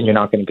 and you're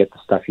not going to get the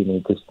stuff you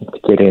need to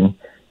get in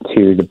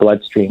to the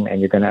bloodstream, and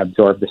you're going to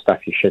absorb the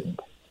stuff you shouldn't.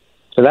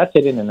 So that's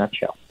it in a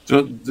nutshell.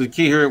 So the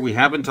key here, we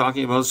have been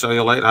talking about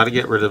cellulite, how to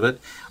get rid of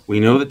it. We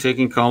know that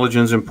taking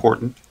collagen is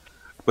important,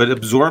 but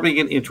absorbing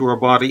it into our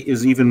body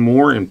is even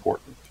more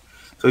important.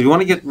 So you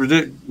want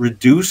to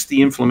reduce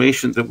the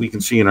inflammation that we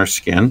can see in our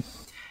skin.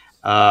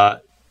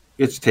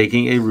 It's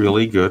taking a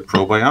really good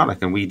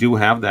probiotic, and we do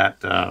have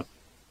that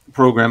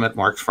program at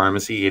Mark's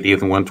Pharmacy,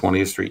 80th and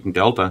 120th Street in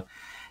Delta.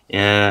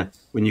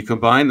 When you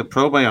combine the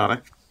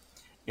probiotic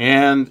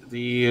and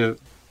the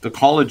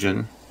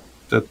collagen,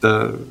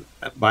 the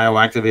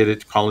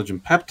bioactivated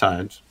collagen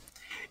peptides,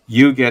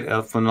 you get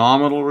a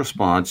phenomenal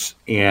response,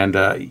 and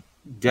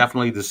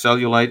definitely the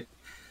cellulite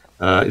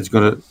is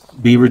going to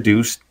be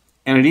reduced,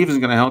 and it even is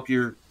going to help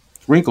your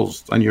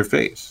wrinkles on your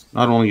face,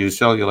 not only your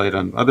cellulite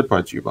on other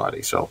parts of your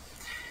body. So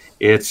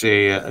it's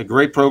a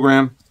great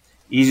program,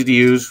 easy to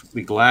use.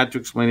 We're glad to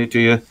explain it to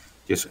you.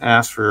 Just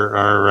ask for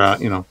our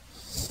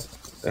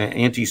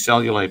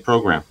anti-cellulite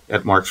program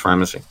at Mark's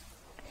Pharmacy.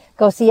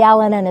 Go see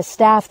Alan and his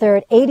staff there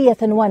at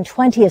 80th and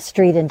 120th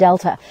Street in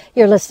Delta.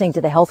 You're listening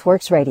to the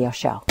HealthWorks radio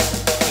show.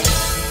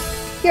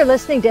 You're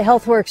listening to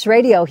HealthWorks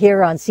Radio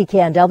here on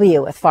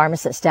CKNW with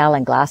pharmacist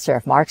Alan Glasser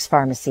of Mark's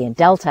Pharmacy in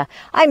Delta.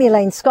 I'm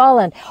Elaine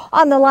Scollin.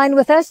 On the line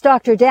with us,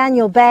 Dr.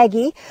 Daniel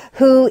Baggy,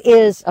 who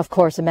is, of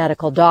course, a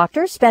medical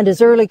doctor, spent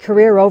his early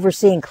career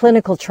overseeing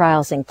clinical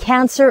trials in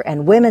cancer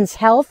and women's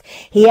health.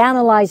 He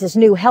analyzes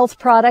new health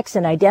products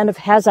and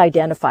has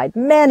identified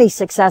many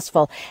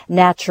successful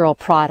natural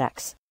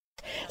products.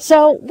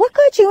 So what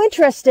got you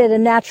interested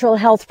in natural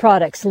health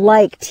products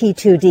like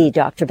T2D,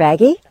 Dr.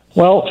 Baggy?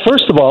 Well,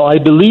 first of all, I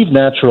believe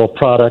natural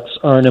products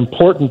are an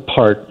important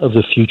part of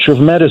the future of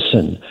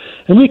medicine.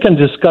 And we can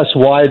discuss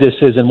why this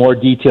is in more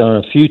detail in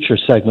a future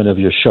segment of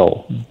your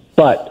show.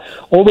 But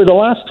over the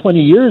last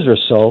 20 years or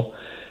so,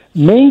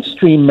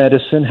 mainstream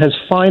medicine has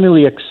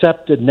finally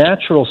accepted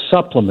natural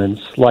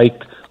supplements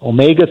like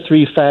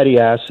omega-3 fatty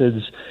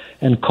acids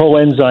and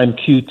coenzyme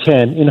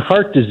Q10 in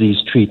heart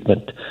disease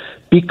treatment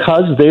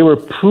because they were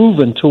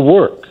proven to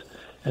work.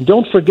 And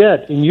don't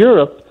forget, in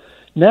Europe,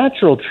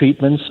 natural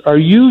treatments are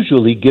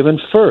usually given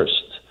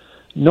first.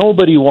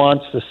 Nobody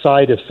wants the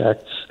side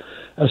effects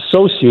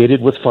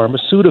associated with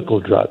pharmaceutical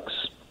drugs.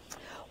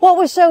 What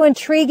was so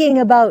intriguing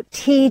about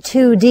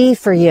T2D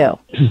for you?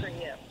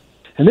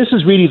 And this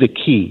is really the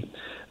key.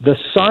 The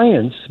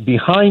science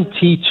behind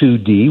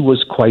T2D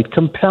was quite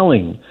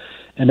compelling.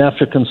 And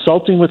after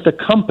consulting with the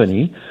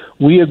company,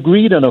 we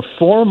agreed on a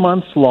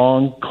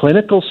 4-month-long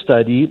clinical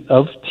study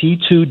of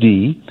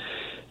T2D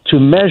to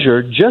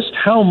measure just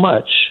how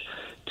much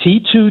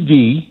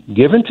T2D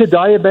given to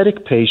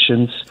diabetic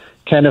patients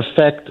can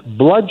affect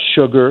blood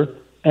sugar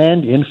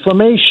and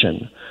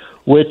inflammation,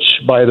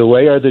 which, by the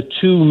way, are the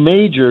two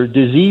major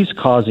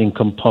disease-causing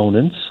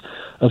components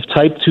of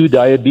type 2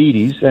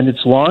 diabetes and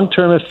its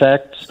long-term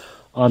effects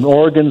on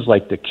organs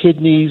like the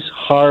kidneys,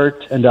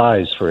 heart, and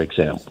eyes, for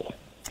example.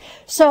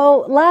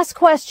 So, last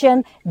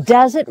question,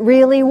 does it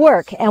really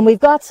work? And we've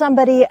got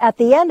somebody at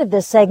the end of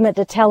this segment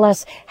to tell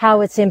us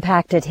how it's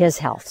impacted his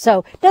health.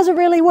 So, does it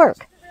really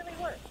work?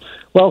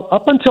 Well,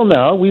 up until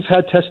now, we've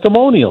had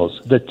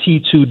testimonials that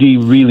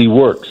T2D really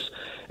works,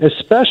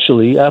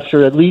 especially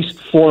after at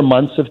least 4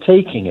 months of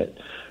taking it.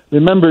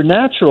 Remember,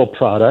 natural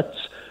products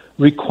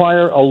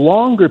require a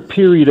longer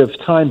period of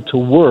time to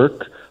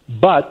work,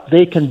 but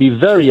they can be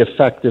very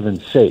effective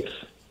and safe.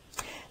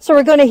 So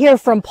we're going to hear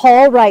from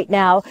Paul right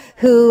now,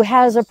 who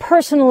has a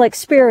personal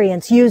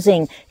experience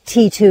using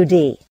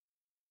T2D.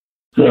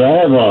 I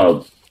have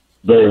a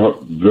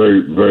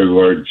very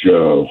large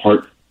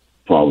heart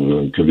problem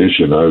and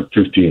condition. I have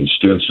 15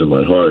 stents in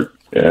my heart,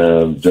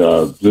 and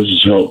this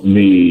has helped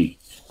me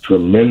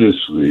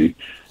tremendously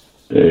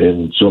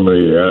in so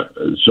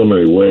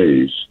many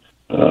ways.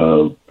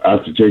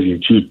 After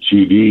taking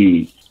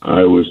T2D,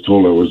 I was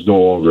told I was no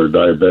longer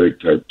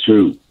diabetic type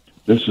 2.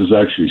 This has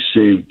actually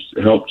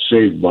helped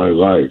save my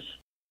life.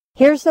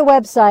 Here's the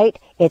website.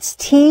 It's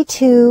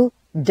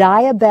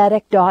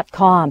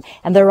T2diabetic.com,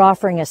 and they're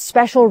offering a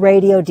special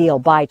radio deal.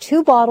 Buy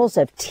 2 bottles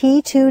of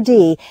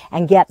T2D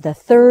and get the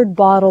 3rd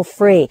bottle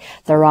free.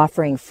 They're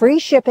offering free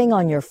shipping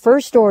on your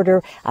first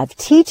order of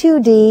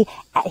T2D.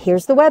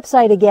 Here's the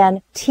website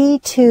again,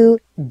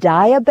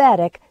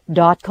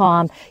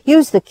 T2diabetic.com.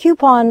 Use the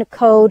coupon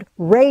code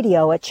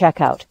RADIO at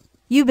checkout.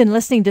 You've been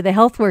listening to the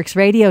HealthWorks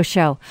radio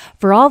show.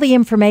 For all the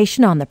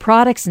information on the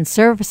products and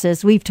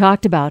services we've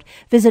talked about,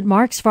 visit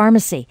Mark's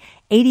Pharmacy,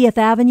 80th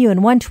Avenue and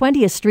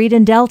 120th Street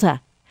in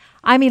Delta.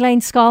 I'm Elaine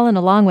Scollin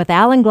along with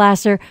Alan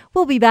Glasser.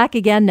 We'll be back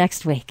again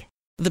next week.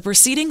 The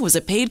proceeding was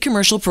a paid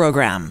commercial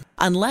program.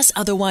 Unless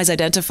otherwise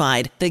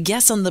identified, the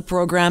guests on the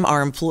program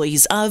are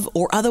employees of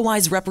or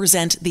otherwise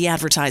represent the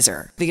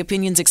advertiser. The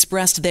opinions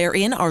expressed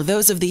therein are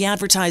those of the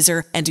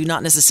advertiser and do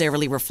not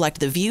necessarily reflect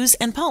the views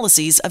and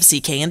policies of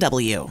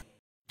CKNW.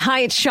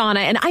 Hi, it's Shauna,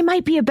 and I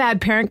might be a bad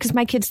parent because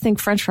my kids think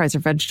French fries are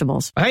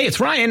vegetables. Hey, it's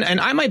Ryan,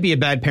 and I might be a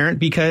bad parent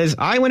because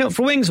I went out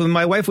for wings when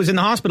my wife was in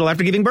the hospital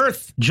after giving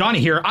birth. Johnny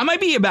here. I might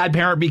be a bad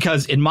parent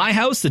because in my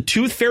house, the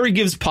tooth fairy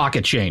gives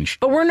pocket change.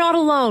 But we're not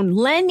alone.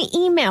 Len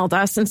emailed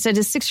us and said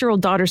his 6-year-old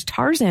daughter's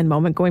Tarzan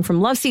moment going from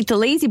love seat to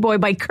lazy boy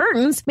by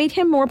curtains made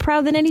him more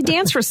proud than any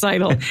dance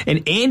recital.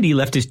 And Andy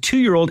left his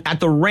 2-year-old at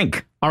the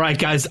rink. All right,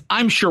 guys,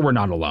 I'm sure we're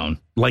not alone.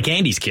 Like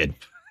Andy's kid.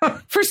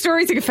 For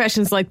stories and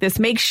confessions like this,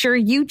 make sure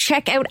you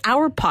check out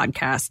our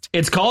podcast.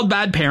 It's called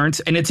Bad Parents,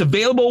 and it's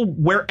available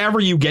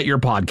wherever you get your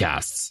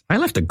podcasts. I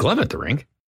left a glove at the rink.